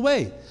 There's no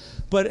way.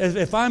 But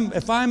if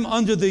I'm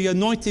under the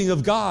anointing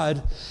of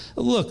God,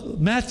 look,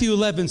 Matthew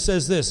 11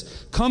 says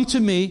this, come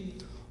to me,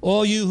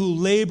 all you who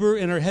labor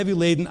and are heavy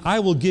laden, I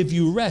will give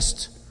you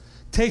rest.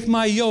 Take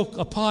my yoke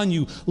upon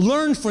you.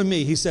 Learn from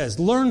me, he says.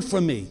 Learn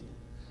from me.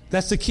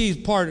 That's the key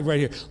part right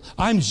here.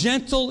 I'm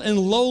gentle and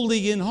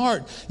lowly in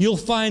heart. You'll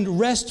find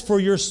rest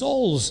for your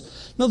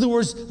souls. In other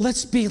words,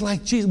 let's be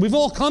like Jesus. We've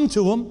all come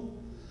to him.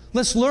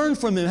 Let's learn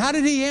from him. How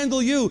did he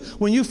handle you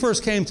when you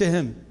first came to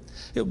him?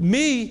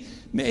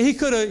 He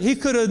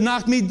could have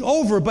knocked me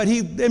over, but he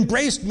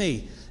embraced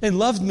me and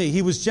loved me.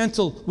 He was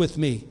gentle with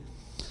me.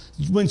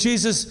 When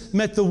Jesus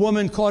met the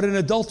woman caught in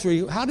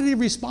adultery, how did he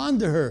respond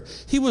to her?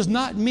 He was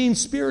not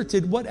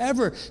mean-spirited,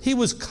 whatever. He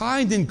was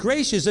kind and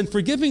gracious and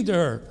forgiving to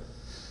her.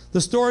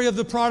 The story of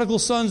the prodigal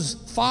son's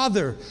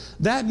father.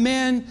 That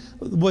man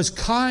was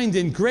kind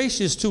and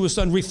gracious to his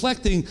son,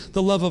 reflecting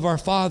the love of our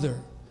Father.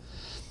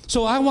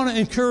 So I want to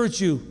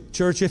encourage you,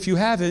 church, if you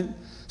haven't,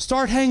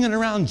 start hanging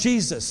around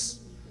Jesus.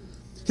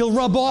 He'll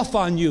rub off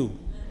on you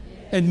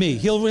and me.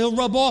 He'll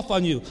rub off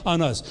on you,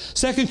 on us.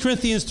 2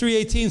 Corinthians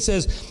 3:18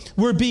 says,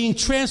 we're being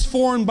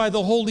transformed by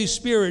the Holy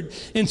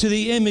Spirit into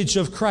the image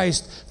of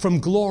Christ from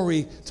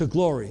glory to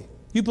glory.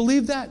 You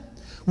believe that?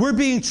 We're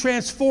being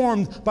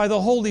transformed by the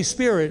Holy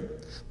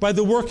Spirit, by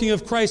the working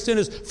of Christ in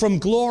us, from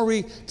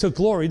glory to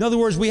glory. In other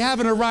words, we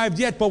haven't arrived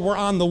yet, but we're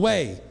on the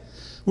way.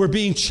 We're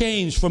being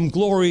changed from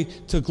glory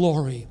to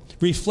glory.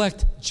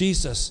 Reflect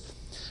Jesus.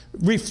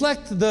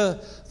 Reflect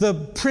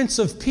the Prince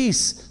of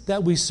Peace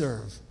that we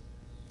serve.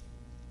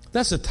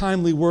 That's a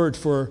timely word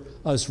for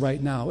us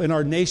right now. In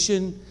our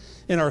nation,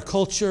 in our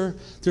culture,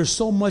 there's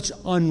so much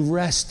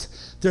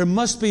unrest. There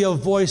must be a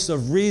voice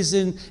of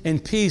reason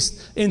and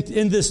peace in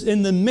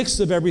the mix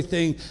of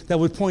everything that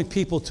would point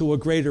people to a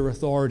greater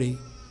authority.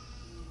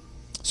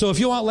 So if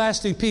you want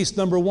lasting peace,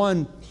 number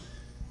one,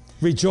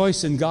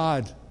 rejoice in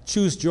God.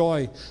 Choose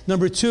joy.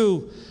 Number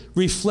two,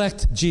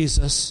 reflect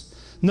Jesus.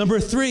 Number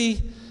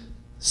three,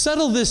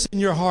 settle this in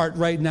your heart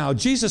right now.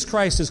 Jesus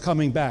Christ is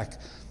coming back.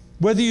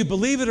 Whether you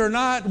believe it or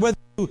not, whether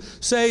you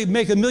say,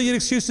 make a million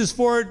excuses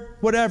for it,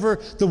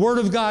 whatever, the Word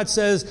of God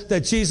says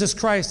that Jesus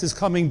Christ is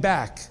coming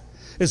back.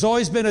 It's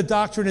always been a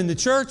doctrine in the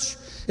church.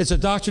 It's a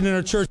doctrine in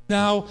our church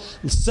now.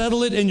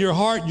 Settle it in your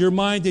heart, your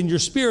mind, and your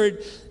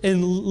spirit,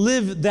 and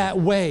live that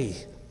way.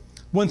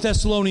 1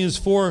 Thessalonians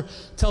 4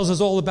 tells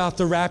us all about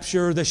the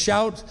rapture, the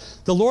shout.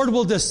 The Lord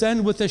will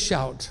descend with a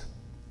shout.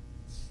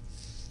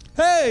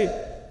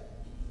 Hey!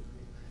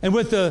 And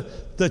with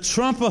the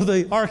trump of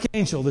the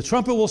archangel, the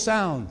trumpet will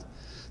sound.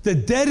 The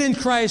dead in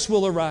Christ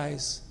will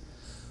arise.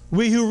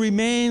 We who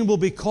remain will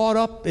be caught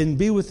up and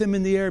be with him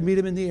in the air, meet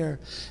him in the air.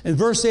 And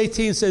verse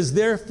 18 says,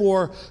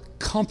 therefore,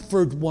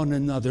 comfort one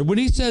another. When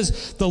he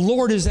says the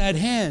Lord is at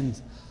hand,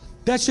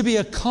 that should be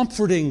a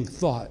comforting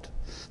thought,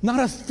 not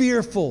a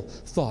fearful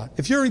thought.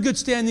 If you're in good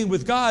standing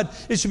with God,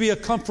 it should be a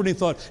comforting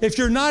thought. If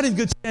you're not in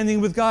good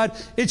standing with God,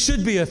 it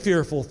should be a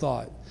fearful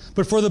thought.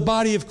 But for the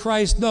body of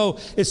Christ, no,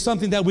 it's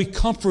something that we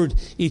comfort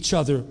each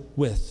other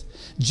with.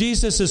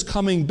 Jesus is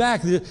coming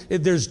back.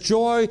 There's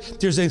joy,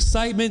 there's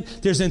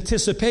excitement, there's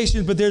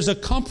anticipation, but there's a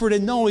comfort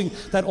in knowing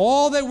that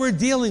all that we're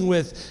dealing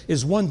with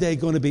is one day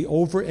going to be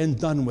over and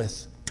done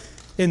with.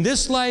 In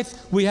this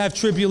life, we have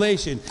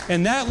tribulation.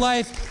 In that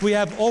life, we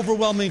have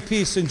overwhelming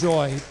peace and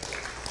joy.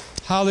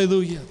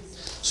 Hallelujah.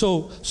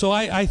 So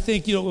I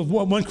think,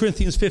 1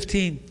 Corinthians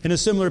 15, in a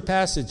similar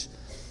passage,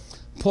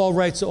 Paul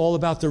writes all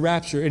about the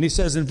rapture. And he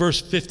says in verse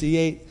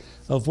 58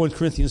 of 1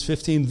 Corinthians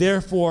 15,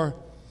 therefore,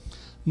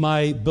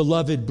 my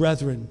beloved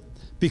brethren,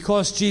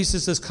 because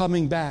Jesus is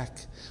coming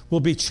back,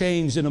 will be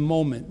changed in a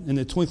moment, in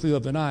the twinkling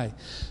of an eye.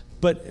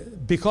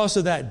 But because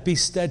of that, be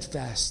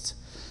steadfast,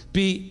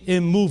 be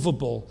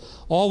immovable,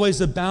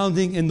 always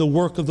abounding in the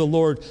work of the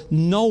Lord,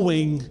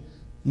 knowing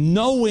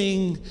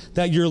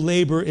that your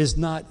labor is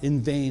not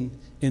in vain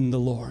in the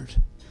Lord.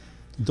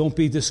 Don't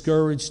be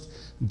discouraged.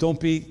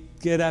 Don't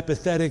get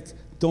apathetic.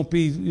 Don't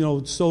be,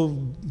 so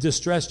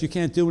distressed you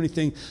can't do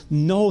anything.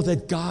 Know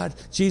that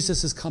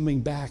Jesus is coming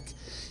back.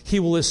 He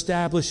will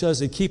establish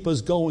us and keep us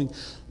going.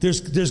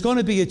 There's going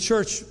to be a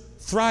church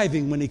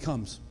thriving when he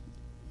comes.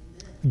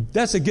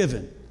 That's a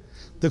given.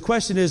 The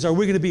question is, are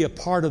we going to be a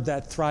part of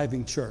that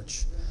thriving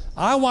church?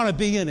 I want to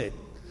be in it.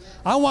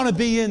 I want to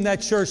be in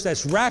that church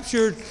that's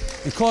raptured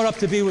and caught up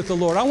to be with the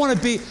Lord. I want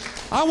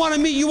to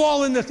meet you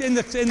all in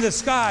the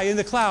sky, in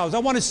the clouds. I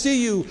want to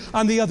see you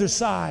on the other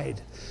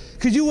side.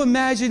 Could you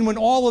imagine when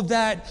all of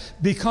that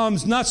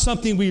becomes not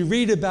something we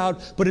read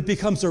about, but it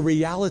becomes a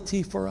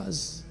reality for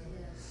us?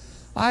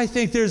 I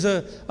think there's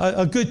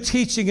a good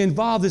teaching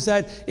involved, is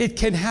that it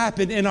can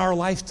happen in our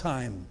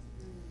lifetime.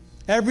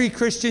 Every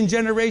Christian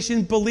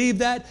generation believed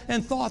that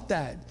and thought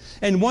that.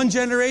 And one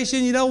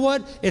generation, you know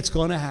what? It's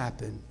going to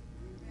happen.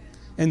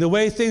 And the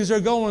way things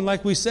are going,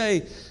 like we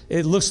say,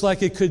 it looks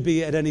like it could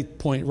be at any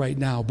point right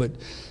now. But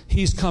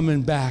he's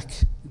coming back.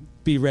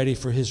 Be ready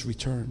for his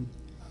return.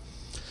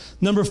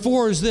 Number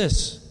 4 is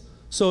this.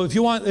 So if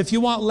you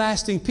want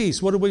lasting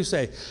peace, what do we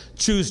say?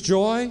 Choose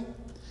joy.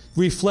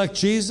 Reflect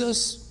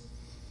Jesus.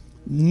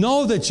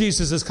 Know that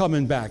Jesus is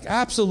coming back.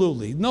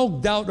 Absolutely. No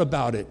doubt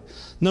about it.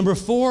 Number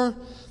 4,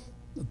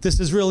 this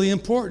is really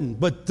important,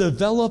 but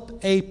develop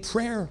a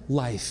prayer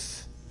life.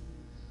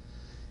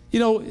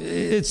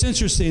 It's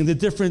interesting, the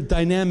different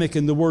dynamic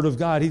in the Word of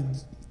God.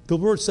 The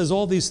Word says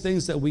all these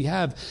things that we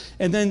have.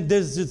 And then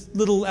there's this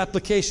little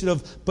application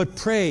of, but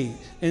pray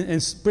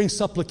and bring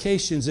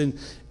supplications and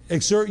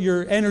exert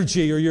your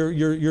energy or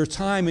your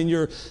time and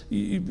you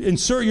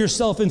insert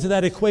yourself into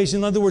that equation.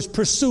 In other words,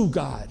 pursue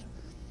God.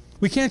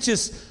 We can't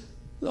just,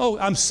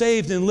 I'm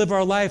saved and live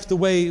our life the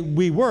way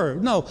we were.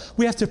 No,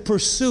 we have to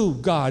pursue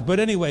God. But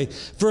anyway,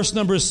 verse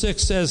number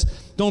 6 says,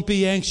 don't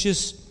be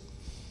anxious.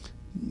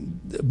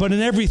 But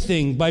in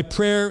everything, by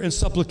prayer and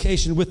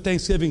supplication with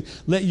thanksgiving,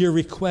 let your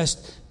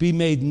request be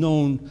made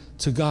known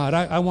to God.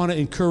 I want to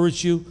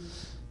encourage you.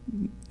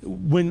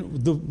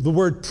 When the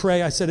word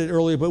pray, I said it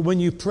earlier, but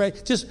when you pray,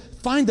 just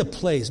find a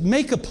place,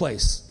 make a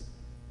place.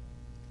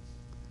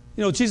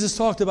 You know, Jesus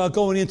talked about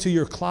going into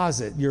your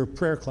closet, your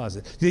prayer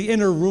closet, the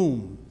inner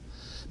room.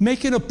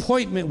 Make an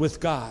appointment with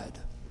God.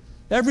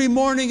 Every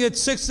morning at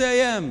 6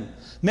 a.m.,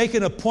 make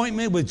an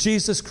appointment with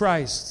Jesus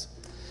Christ.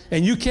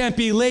 And you can't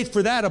be late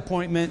for that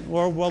appointment,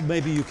 or, well,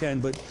 maybe you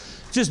can, but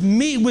just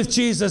meet with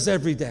Jesus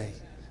every day.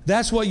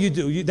 That's what you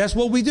do. That's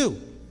what we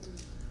do.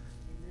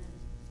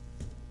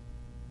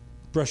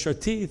 Brush our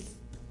teeth,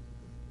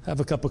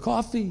 have a cup of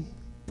coffee,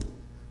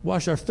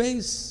 wash our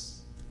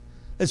face.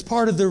 As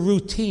part of the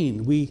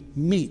routine, we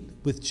meet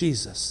with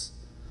Jesus.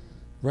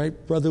 Right,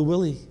 Brother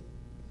Willie?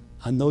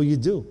 I know you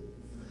do.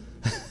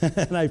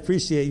 And I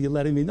appreciate you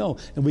letting me know.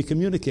 And we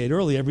communicate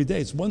early every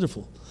day. It's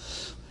wonderful.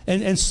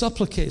 And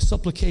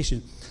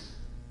supplication.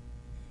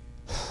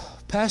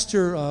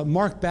 Pastor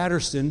Mark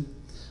Batterson,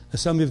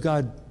 Assembly of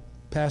God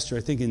pastor,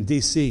 I think in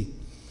D.C.,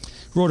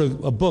 wrote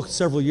a book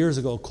several years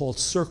ago called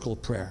Circle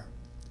Prayer.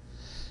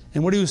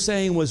 And what he was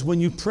saying was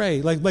when you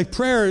pray, like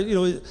prayer, you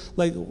know,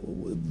 like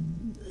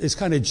is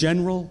kind of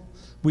general.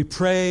 We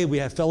pray, we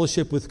have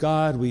fellowship with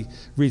God, we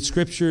read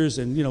scriptures,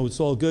 and, you know, it's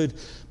all good.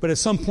 But at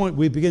some point,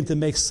 we begin to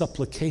make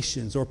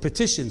supplications or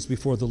petitions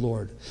before the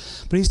Lord.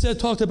 But he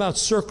talked about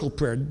circle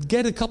prayer.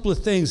 Get a couple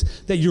of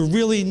things that you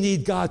really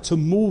need God to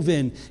move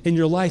in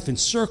your life and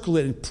circle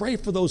it and pray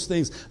for those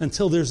things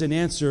until there's an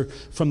answer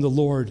from the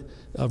Lord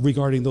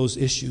regarding those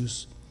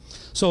issues.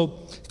 So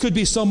it could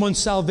be someone's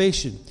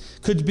salvation.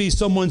 Could be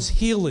someone's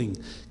healing.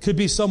 Could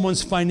be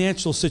someone's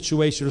financial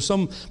situation or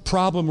some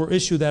problem or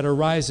issue that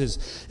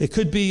arises. It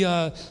could be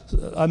a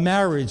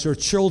marriage or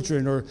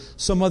children or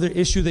some other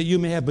issue that you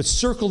may have. But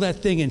circle that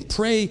thing and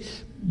pray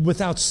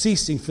without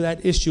ceasing for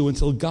that issue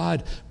until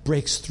God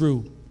breaks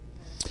through.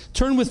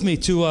 Turn with me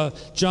to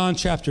John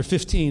chapter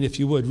 15, if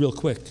you would, real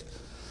quick.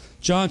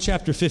 John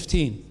chapter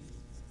 15,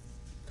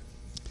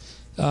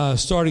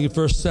 starting at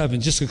verse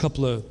 7. Just a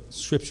couple of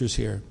scriptures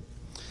here.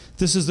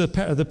 This is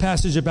the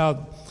passage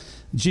about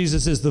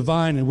Jesus is the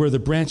vine and we're the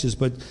branches.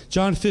 But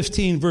John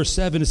 15, verse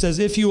 7, it says,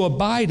 if you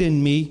abide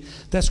in me,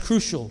 that's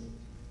crucial.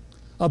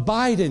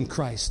 Abide in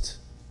Christ.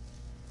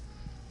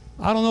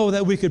 I don't know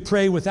that we could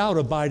pray without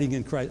abiding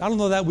in Christ. I don't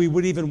know that we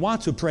would even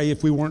want to pray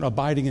if we weren't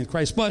abiding in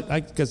Christ. But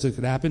I guess it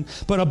could happen.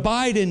 But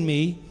abide in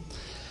me.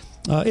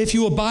 If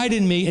you abide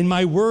in me and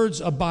my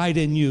words abide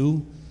in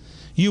you,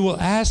 you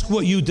will ask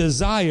what you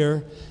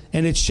desire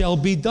and it shall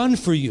be done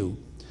for you.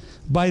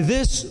 By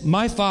this,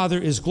 my Father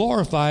is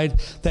glorified,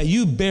 that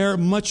you bear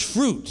much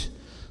fruit.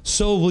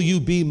 So will you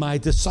be my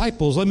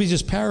disciples. Let me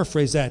just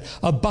paraphrase that.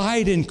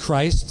 Abide in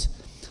Christ.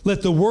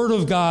 Let the word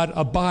of God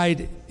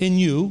abide in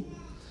you.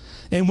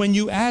 And when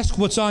you ask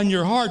what's on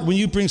your heart, when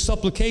you bring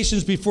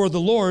supplications before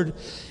the Lord,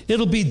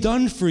 it'll be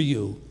done for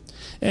you.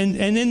 And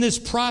in this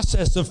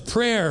process of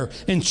prayer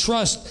and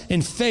trust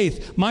and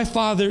faith, my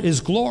Father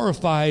is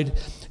glorified.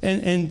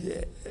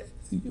 And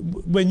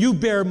when you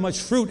bear much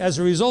fruit as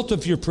a result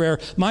of your prayer,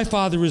 my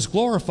Father is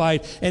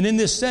glorified. And in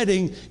this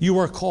setting, you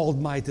are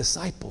called my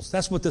disciples.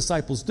 That's what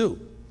disciples do.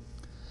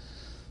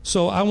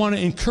 So I want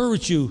to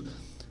encourage you,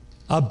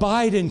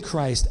 abide in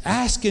Christ,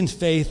 ask in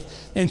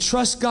faith, and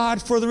trust God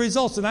for the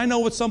results. And I know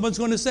what someone's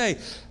going to say.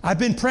 I've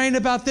been praying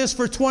about this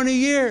for 20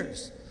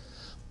 years.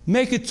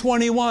 Make it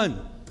 21.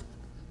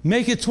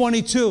 Make it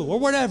 22 or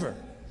whatever.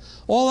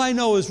 All I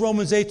know is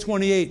Romans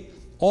 8:28.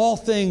 All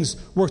things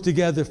work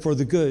together for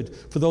the good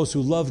for those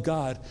who love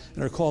God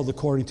and are called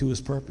according to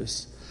his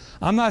purpose.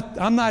 I'm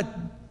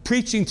not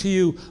preaching to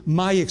you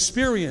my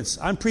experience.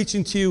 I'm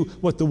preaching to you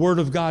what the Word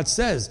of God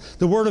says.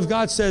 The Word of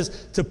God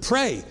says to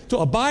pray, to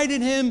abide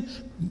in him,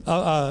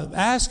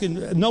 ask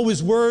and know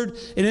his word.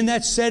 And in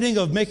that setting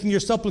of making your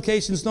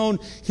supplications known,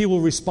 he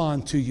will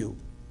respond to you.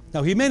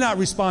 Now, he may not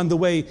respond the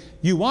way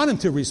you want him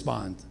to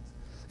respond.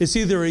 It's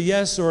either a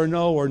yes or a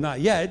no or not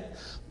yet.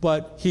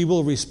 But he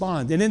will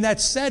respond. And in that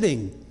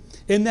setting,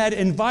 in that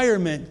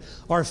environment,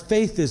 our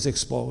faith is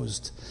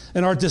exposed.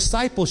 And our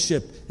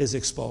discipleship is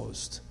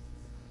exposed.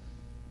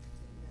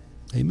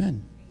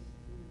 Amen.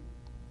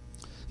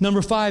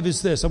 Number 5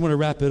 is this. I'm going to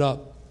wrap it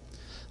up.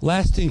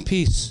 Lasting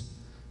peace.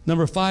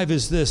 Number 5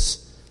 is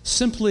this.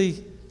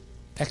 Simply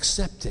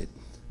accept it.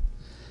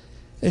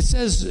 It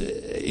says,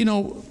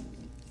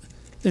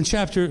 in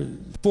chapter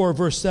 4,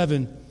 verse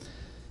 7,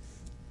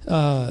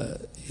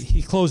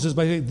 he closes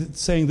by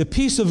saying, the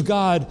peace of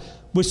God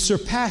which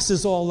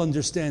surpasses all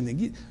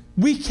understanding.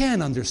 We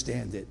can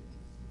understand it.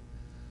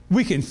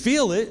 We can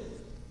feel it.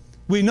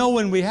 We know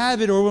when we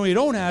have it or when we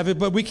don't have it,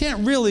 but we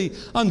can't really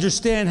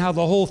understand how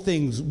the whole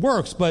thing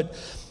works. But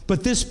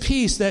this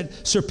peace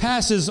that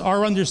surpasses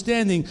our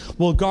understanding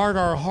will guard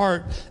our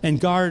heart and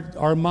guard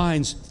our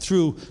minds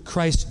through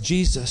Christ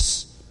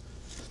Jesus.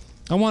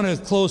 I want to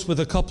close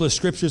with a couple of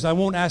scriptures. I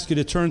won't ask you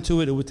to turn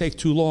to it. It would take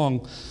too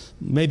long.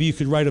 Maybe you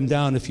could write them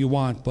down if you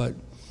want. But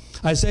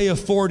Isaiah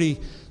 40,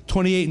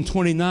 28 and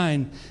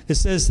 29, it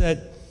says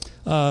that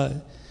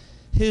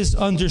his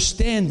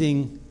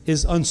understanding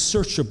is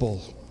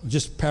unsearchable.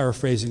 Just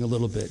paraphrasing a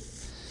little bit.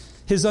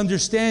 His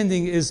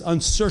understanding is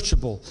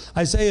unsearchable.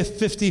 Isaiah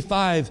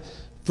 55,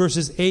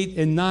 verses 8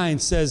 and 9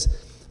 says,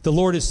 the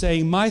Lord is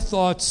saying, my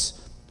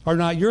thoughts are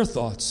not your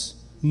thoughts.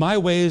 My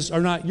ways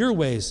are not your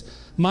ways.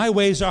 My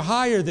ways are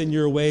higher than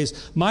your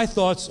ways. My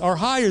thoughts are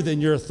higher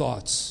than your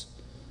thoughts.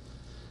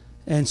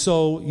 And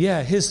so,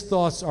 yeah, his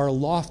thoughts are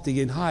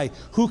lofty and high.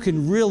 Who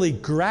can really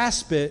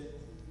grasp it?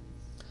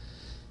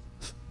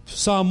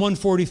 Psalm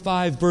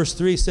 145, verse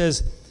 3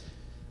 says,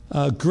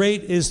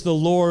 great is the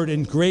Lord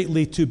and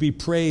greatly to be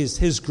praised.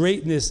 His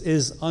greatness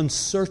is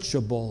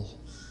unsearchable.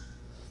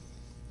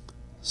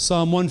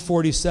 Psalm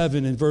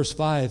 147 and verse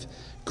 5.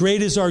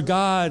 Great is our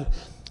God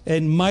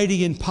and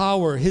mighty in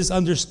power. His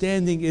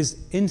understanding is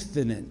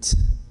infinite.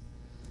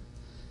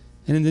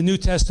 And in the New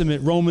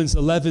Testament, Romans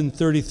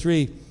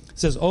 11:33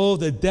 says, oh,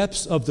 the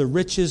depths of the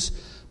riches,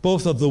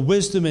 both of the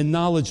wisdom and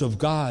knowledge of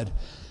God.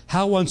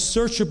 How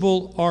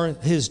unsearchable are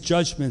his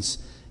judgments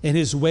and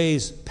his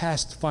ways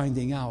past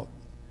finding out.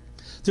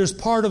 There's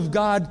part of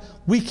God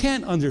we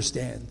can't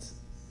understand.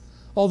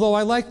 Although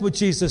I like what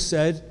Jesus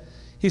said.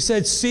 He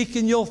said, seek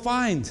and you'll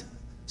find.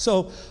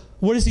 So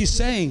what is he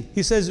saying?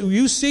 He says,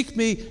 you seek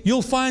me,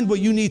 you'll find what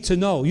you need to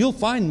know. You'll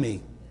find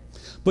me.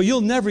 But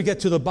you'll never get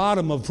to the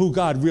bottom of who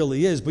God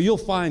really is. But you'll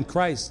find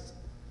Christ.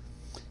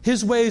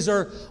 His ways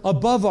are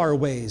above our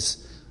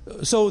ways.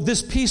 So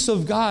this peace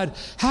of God,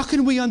 how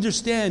can we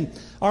understand?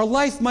 Our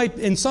life might,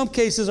 in some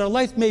cases, our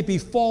life may be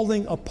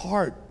falling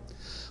apart.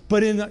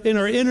 But in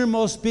our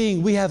innermost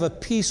being, we have a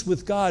peace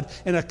with God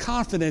and a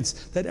confidence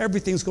that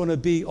everything's going to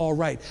be all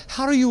right.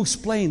 How do you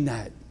explain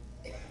that?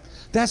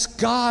 That's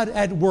God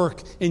at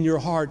work in your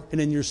heart and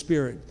in your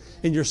spirit,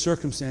 in your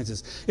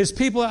circumstances. It's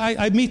people,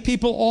 I meet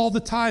people all the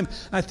time.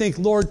 I think,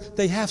 Lord,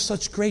 they have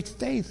such great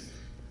faith.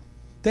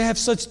 They have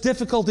such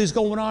difficulties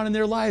going on in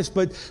their lives,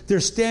 but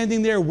they're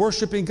standing there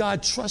worshiping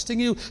God, trusting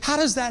you. How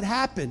does that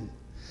happen?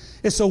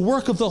 It's a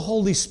work of the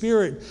Holy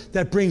Spirit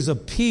that brings a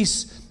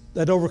peace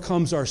that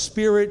overcomes our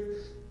spirit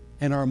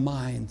and our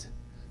mind.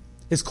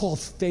 It's called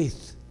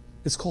faith.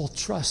 It's called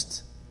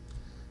trust.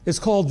 It's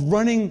called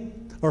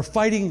running or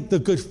fighting the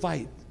good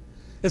fight.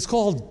 It's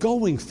called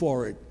going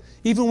for it.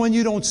 Even when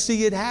you don't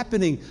see it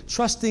happening,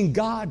 trusting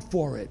God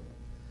for it.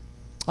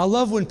 I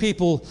love when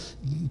people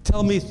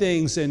tell me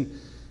things and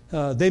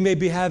they may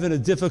be having a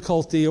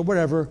difficulty or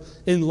whatever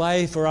in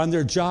life or on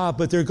their job,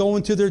 but they're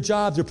going to their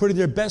job. They're putting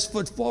their best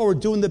foot forward,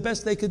 doing the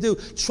best they can do,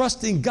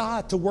 trusting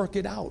God to work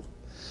it out.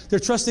 They're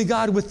trusting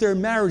God with their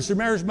marriage. Their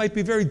marriage might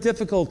be very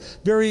difficult,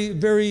 very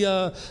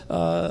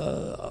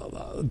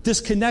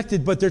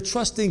disconnected, but they're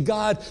trusting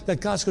God that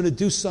God's going to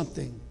do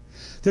something.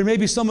 There may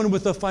be someone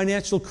with a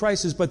financial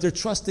crisis, but they're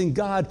trusting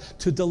God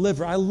to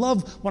deliver. I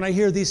love when I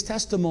hear these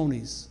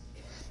testimonies.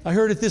 I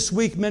heard it this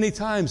week many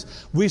times.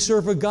 We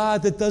serve a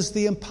God that does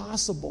the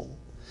impossible.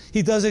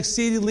 He does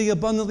exceedingly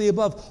abundantly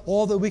above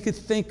all that we could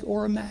think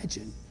or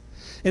imagine.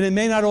 And it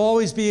may not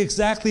always be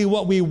exactly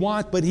what we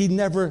want, but He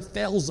never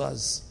fails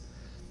us.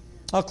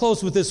 I'll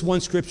close with this one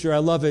scripture. I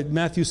love it.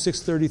 Matthew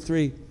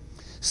 6:33.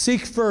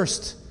 Seek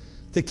first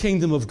the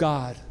kingdom of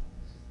God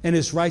and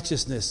His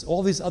righteousness.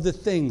 All these other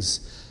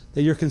things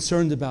that you're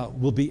concerned about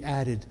will be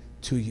added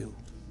to you.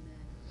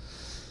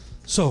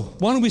 So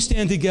why don't we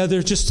stand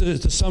together just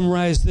to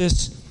summarize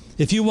this.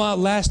 If you want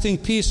lasting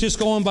peace, just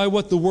going by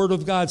what the Word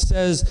of God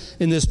says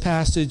in this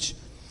passage.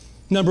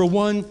 Number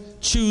one,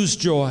 choose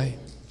joy.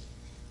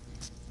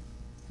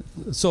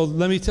 So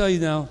let me tell you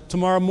now,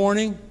 tomorrow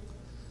morning,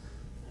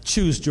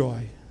 choose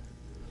joy.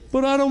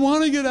 But I don't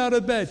want to get out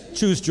of bed.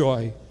 Choose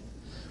joy.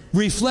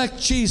 Reflect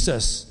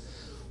Jesus.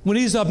 When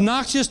He's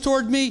obnoxious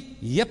toward me,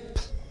 yep.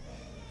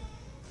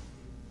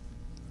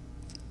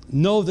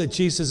 Know that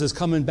Jesus is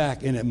coming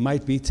back, and it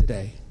might be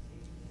today.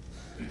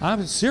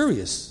 I'm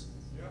serious.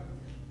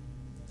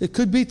 It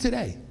could be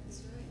today.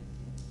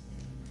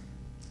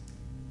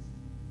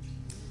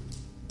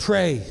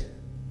 Pray.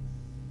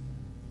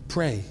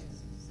 Pray.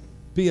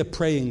 Be a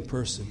praying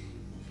person.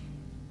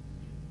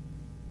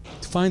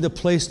 Find a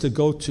place to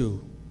go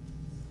to.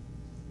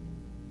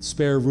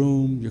 Spare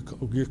room,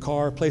 your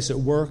car, place at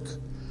work.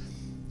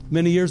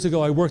 Many years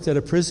ago, I worked at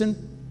a prison,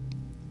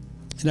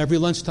 and every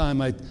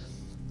lunchtime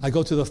I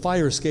go to the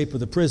fire escape of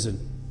the prison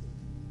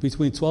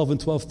between 12 and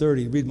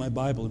 12:30, read my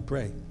Bible and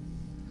pray.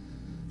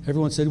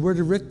 Everyone said, where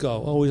did Rick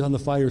go? Oh, he's on the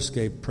fire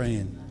escape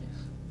praying.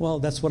 Well,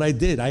 that's what I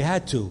did. I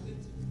had to.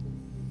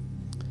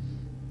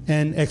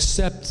 And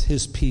accept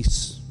His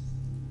peace.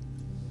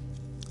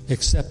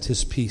 Accept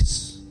His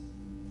peace.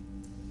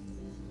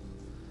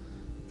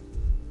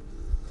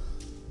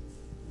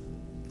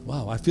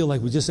 Wow, I feel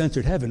like we just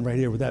entered heaven right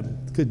here with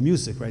that good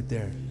music right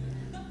there.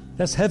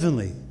 That's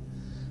heavenly.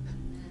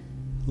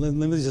 Let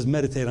me just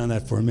meditate on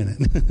that for a minute.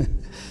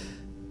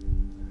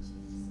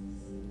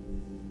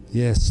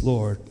 Yes,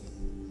 Lord.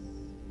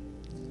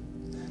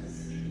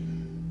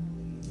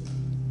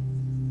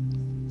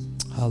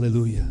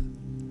 Hallelujah.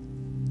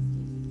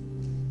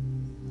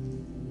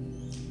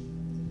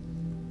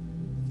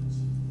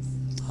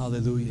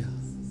 Hallelujah.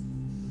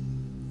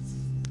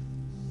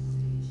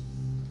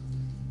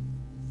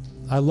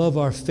 I love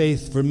our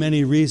faith for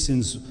many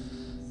reasons.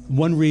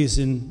 One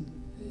reason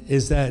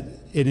is that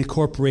it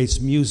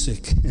incorporates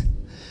music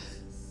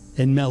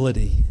and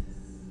melody.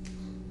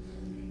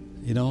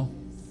 You know,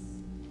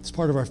 it's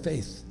part of our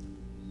faith.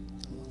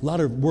 A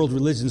lot of world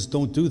religions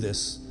don't do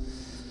this.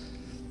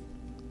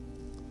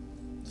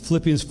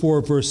 Philippians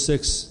 4, verse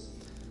 6,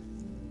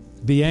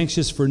 be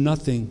anxious for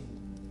nothing,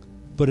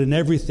 but in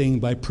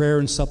everything by prayer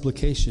and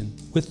supplication,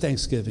 with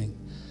thanksgiving,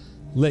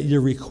 let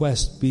your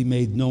request be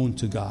made known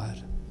to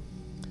God.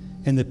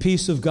 And the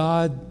peace of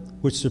God,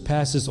 which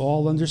surpasses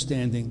all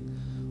understanding,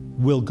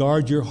 will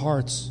guard your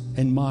hearts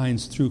and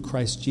minds through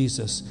Christ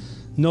Jesus.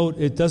 Note,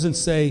 it doesn't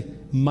say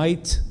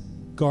might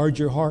guard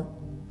your heart.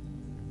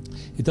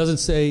 It doesn't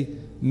say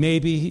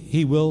maybe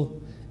he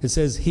will. It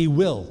says he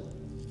will.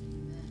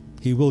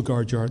 He will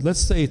guard your heart. Let's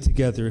say it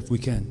together if we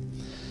can.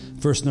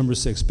 Verse number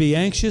 6. Be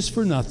anxious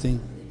for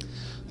nothing,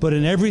 but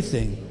in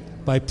everything,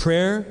 by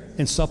prayer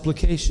and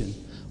supplication,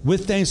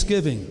 with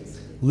thanksgiving,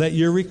 let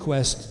your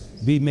request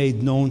be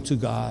made known to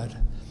God.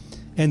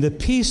 And the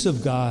peace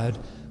of God,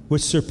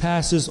 which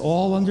surpasses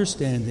all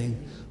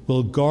understanding,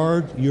 will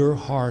guard your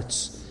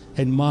hearts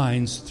and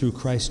minds through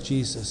Christ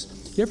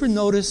Jesus. You ever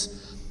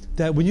notice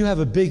that when you have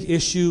a big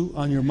issue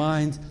on your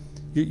mind,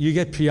 you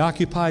get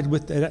preoccupied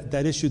with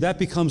that issue? That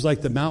becomes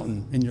like the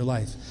mountain in your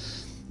life.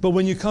 But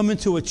when you come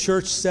into a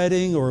church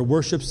setting or a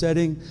worship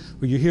setting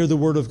where you hear the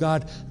Word of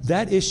God,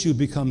 that issue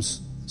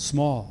becomes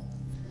small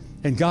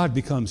and God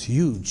becomes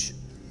huge.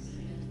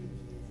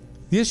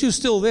 The issue's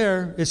still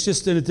there, it's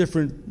just in a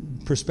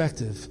different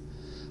perspective.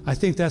 I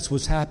think that's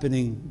what's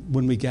happening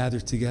when we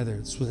gather together.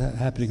 It's what's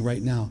happening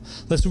right now.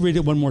 Let's read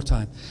it one more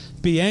time.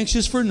 Be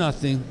anxious for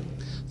nothing,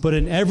 but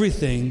in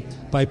everything,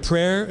 by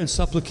prayer and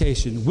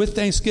supplication, with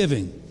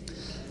thanksgiving,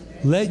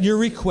 let your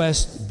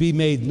request be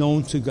made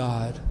known to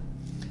God.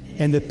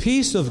 And the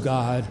peace of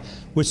God,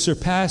 which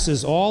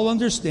surpasses all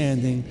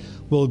understanding,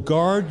 will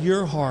guard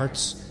your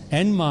hearts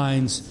and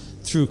minds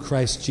through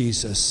Christ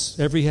Jesus.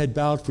 Every head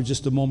bowed for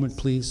just a moment,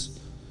 please.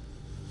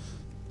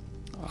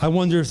 I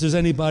wonder if there's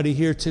anybody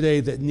here today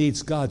that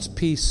needs God's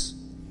peace.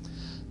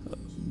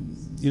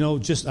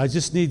 I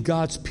just need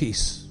God's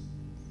peace.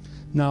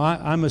 Now,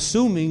 I'm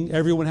assuming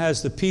everyone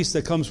has the peace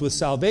that comes with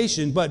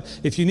salvation, but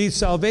if you need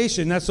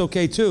salvation, that's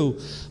okay too.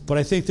 But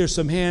I think there's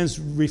some hands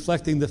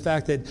reflecting the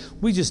fact that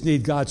we just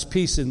need God's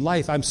peace in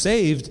life. I'm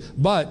saved,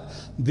 but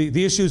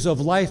the issues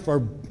of life are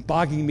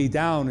bogging me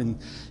down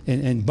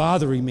and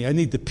bothering me. I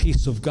need the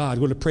peace of God. I'm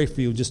going to pray for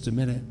you in just a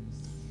minute.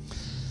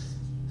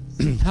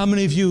 How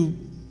many of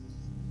you,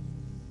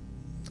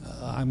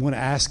 I'm going to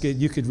ask it,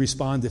 you could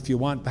respond if you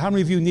want, but how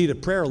many of you need a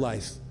prayer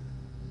life?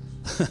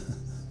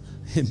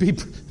 And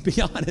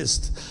be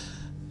honest,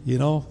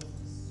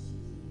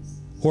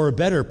 or a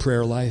better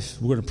prayer life.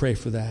 We're going to pray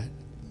for that.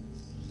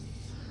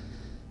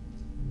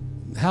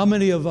 How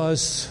many of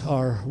us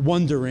are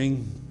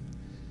wondering,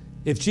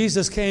 if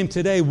Jesus came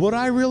today, would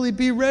I really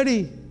be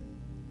ready?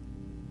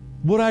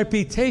 Would I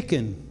be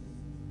taken?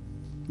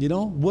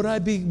 Would I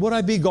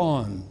be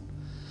gone?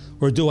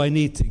 Or do I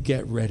need to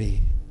get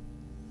ready?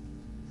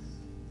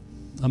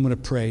 I'm going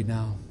to pray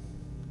now.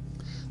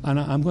 And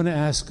I'm going to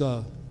ask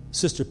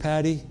Sister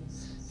Patty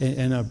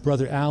and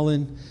Brother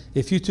Alan,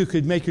 if you two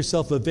could make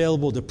yourself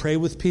available to pray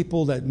with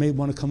people that may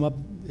want to come up,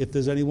 if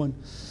there's anyone.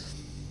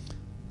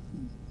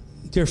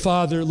 Dear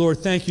Father, Lord,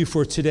 thank you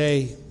for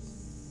today.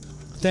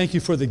 Thank you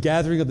for the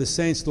gathering of the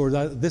saints, Lord.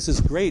 This is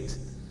great.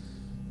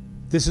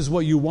 This is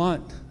what you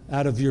want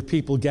out of your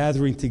people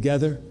gathering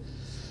together.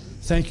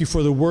 Thank you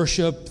for the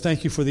worship.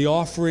 Thank you for the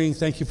offering.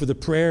 Thank you for the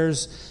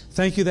prayers.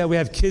 Thank you that we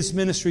have kids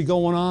ministry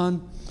going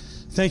on.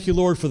 Thank you,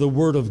 Lord, for the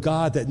Word of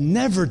God that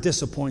never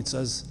disappoints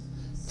us.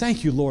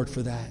 Thank you, Lord,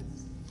 for that.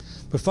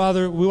 But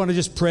Father, we want to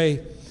just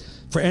pray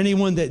for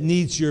anyone that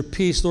needs your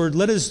peace. Lord,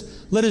 let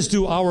us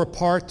do our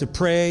part to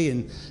pray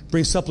and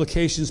bring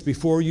supplications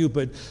before you,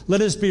 but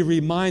let us be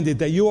reminded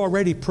that you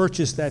already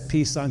purchased that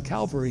peace on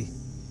Calvary.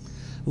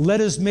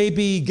 Let us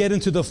maybe get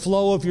into the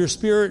flow of your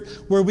Spirit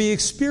where we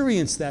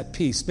experience that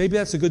peace. Maybe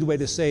that's a good way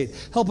to say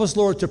it. Help us,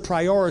 Lord, to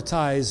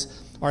prioritize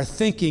our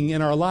thinking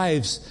in our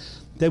lives,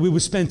 that we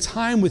would spend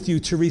time with you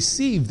to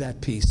receive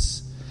that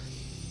peace.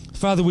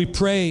 Father, we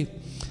pray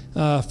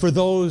for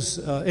those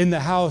in the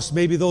house,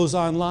 maybe those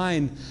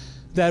online,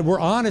 that were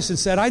honest and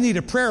said, I need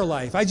a prayer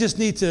life. I just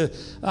need to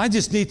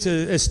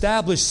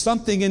establish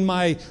something in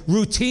my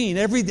routine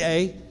every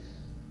day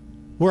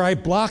where I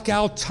block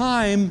out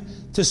time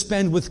to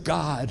spend with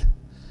God.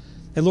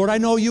 And Lord, I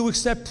know you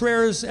accept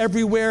prayers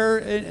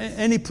everywhere,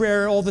 any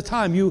prayer all the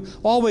time. You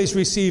always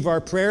receive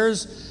our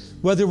prayers,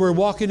 whether we're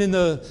walking in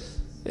the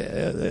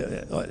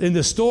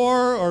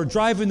store or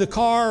driving the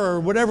car or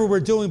whatever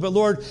we're doing. But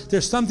Lord,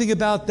 there's something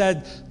about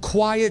that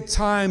quiet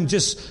time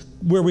just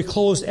where we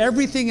close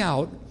everything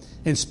out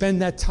and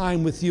spend that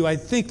time with you. I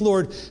think,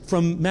 Lord,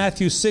 from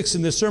Matthew 6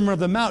 in the Sermon on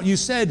the Mount, you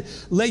said,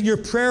 let your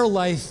prayer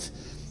life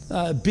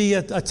be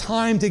a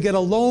time to get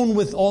alone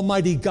with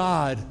Almighty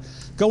God.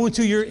 Go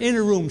into your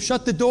inner room,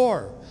 shut the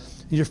door,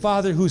 and your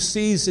Father who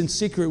sees in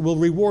secret will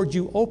reward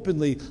you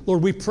openly.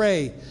 Lord, we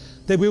pray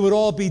that we would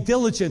all be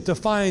diligent to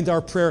find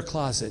our prayer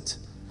closet.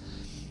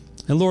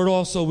 And Lord,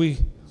 also we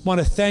want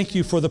to thank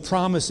you for the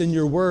promise in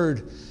your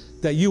word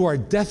that you are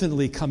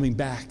definitely coming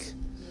back.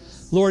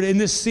 Lord, in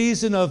this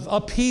season of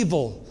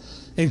upheaval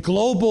and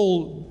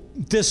global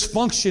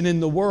dysfunction in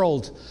the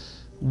world,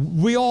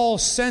 we all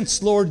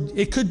sense, Lord,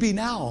 it could be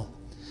now.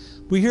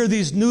 We hear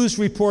these news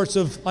reports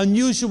of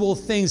unusual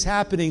things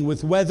happening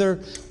with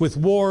weather, with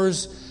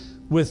wars,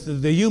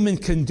 with the human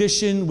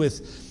condition,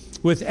 with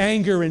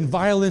anger and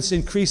violence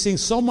increasing.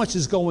 So much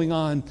is going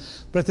on.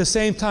 But at the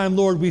same time,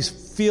 Lord, we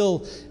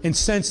feel and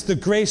sense the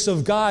grace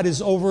of God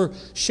is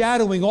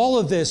overshadowing all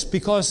of this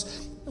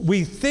because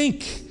we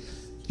think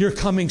you're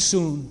coming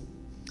soon.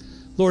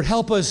 Lord,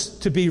 help us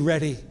to be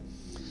ready.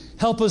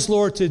 Help us,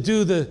 Lord, to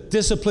do the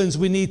disciplines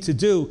we need to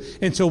do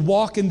and to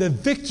walk in the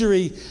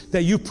victory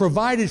that you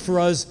provided for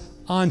us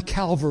on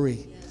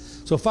Calvary.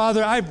 So,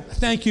 Father, I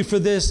thank you for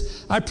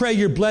this. I pray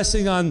your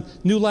blessing on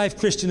New Life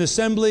Christian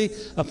Assembly,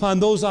 upon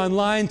those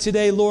online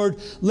today, Lord.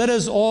 Let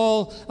us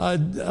all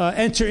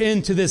enter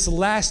into this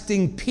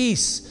lasting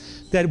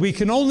peace that we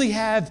can only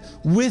have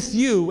with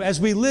you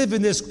as we live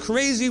in this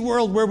crazy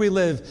world where we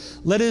live.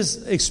 Let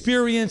us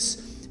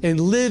experience and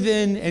live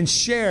in and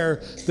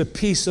share the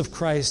peace of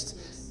Christ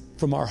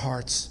from our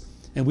hearts.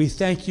 And we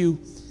thank you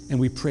and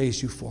we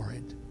praise you for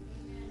it.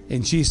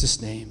 In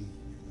Jesus' name,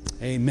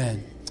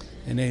 amen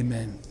and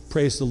amen.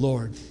 Praise the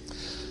Lord.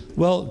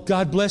 Well,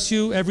 God bless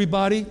you,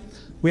 everybody.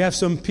 We have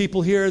some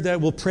people here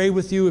that will pray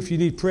with you if you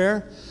need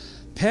prayer.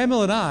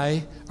 Pamela and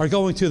I are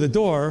going to the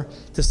door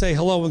to say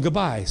hello and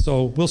goodbye.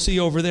 So we'll see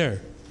you over there.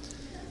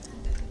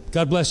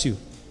 God bless you.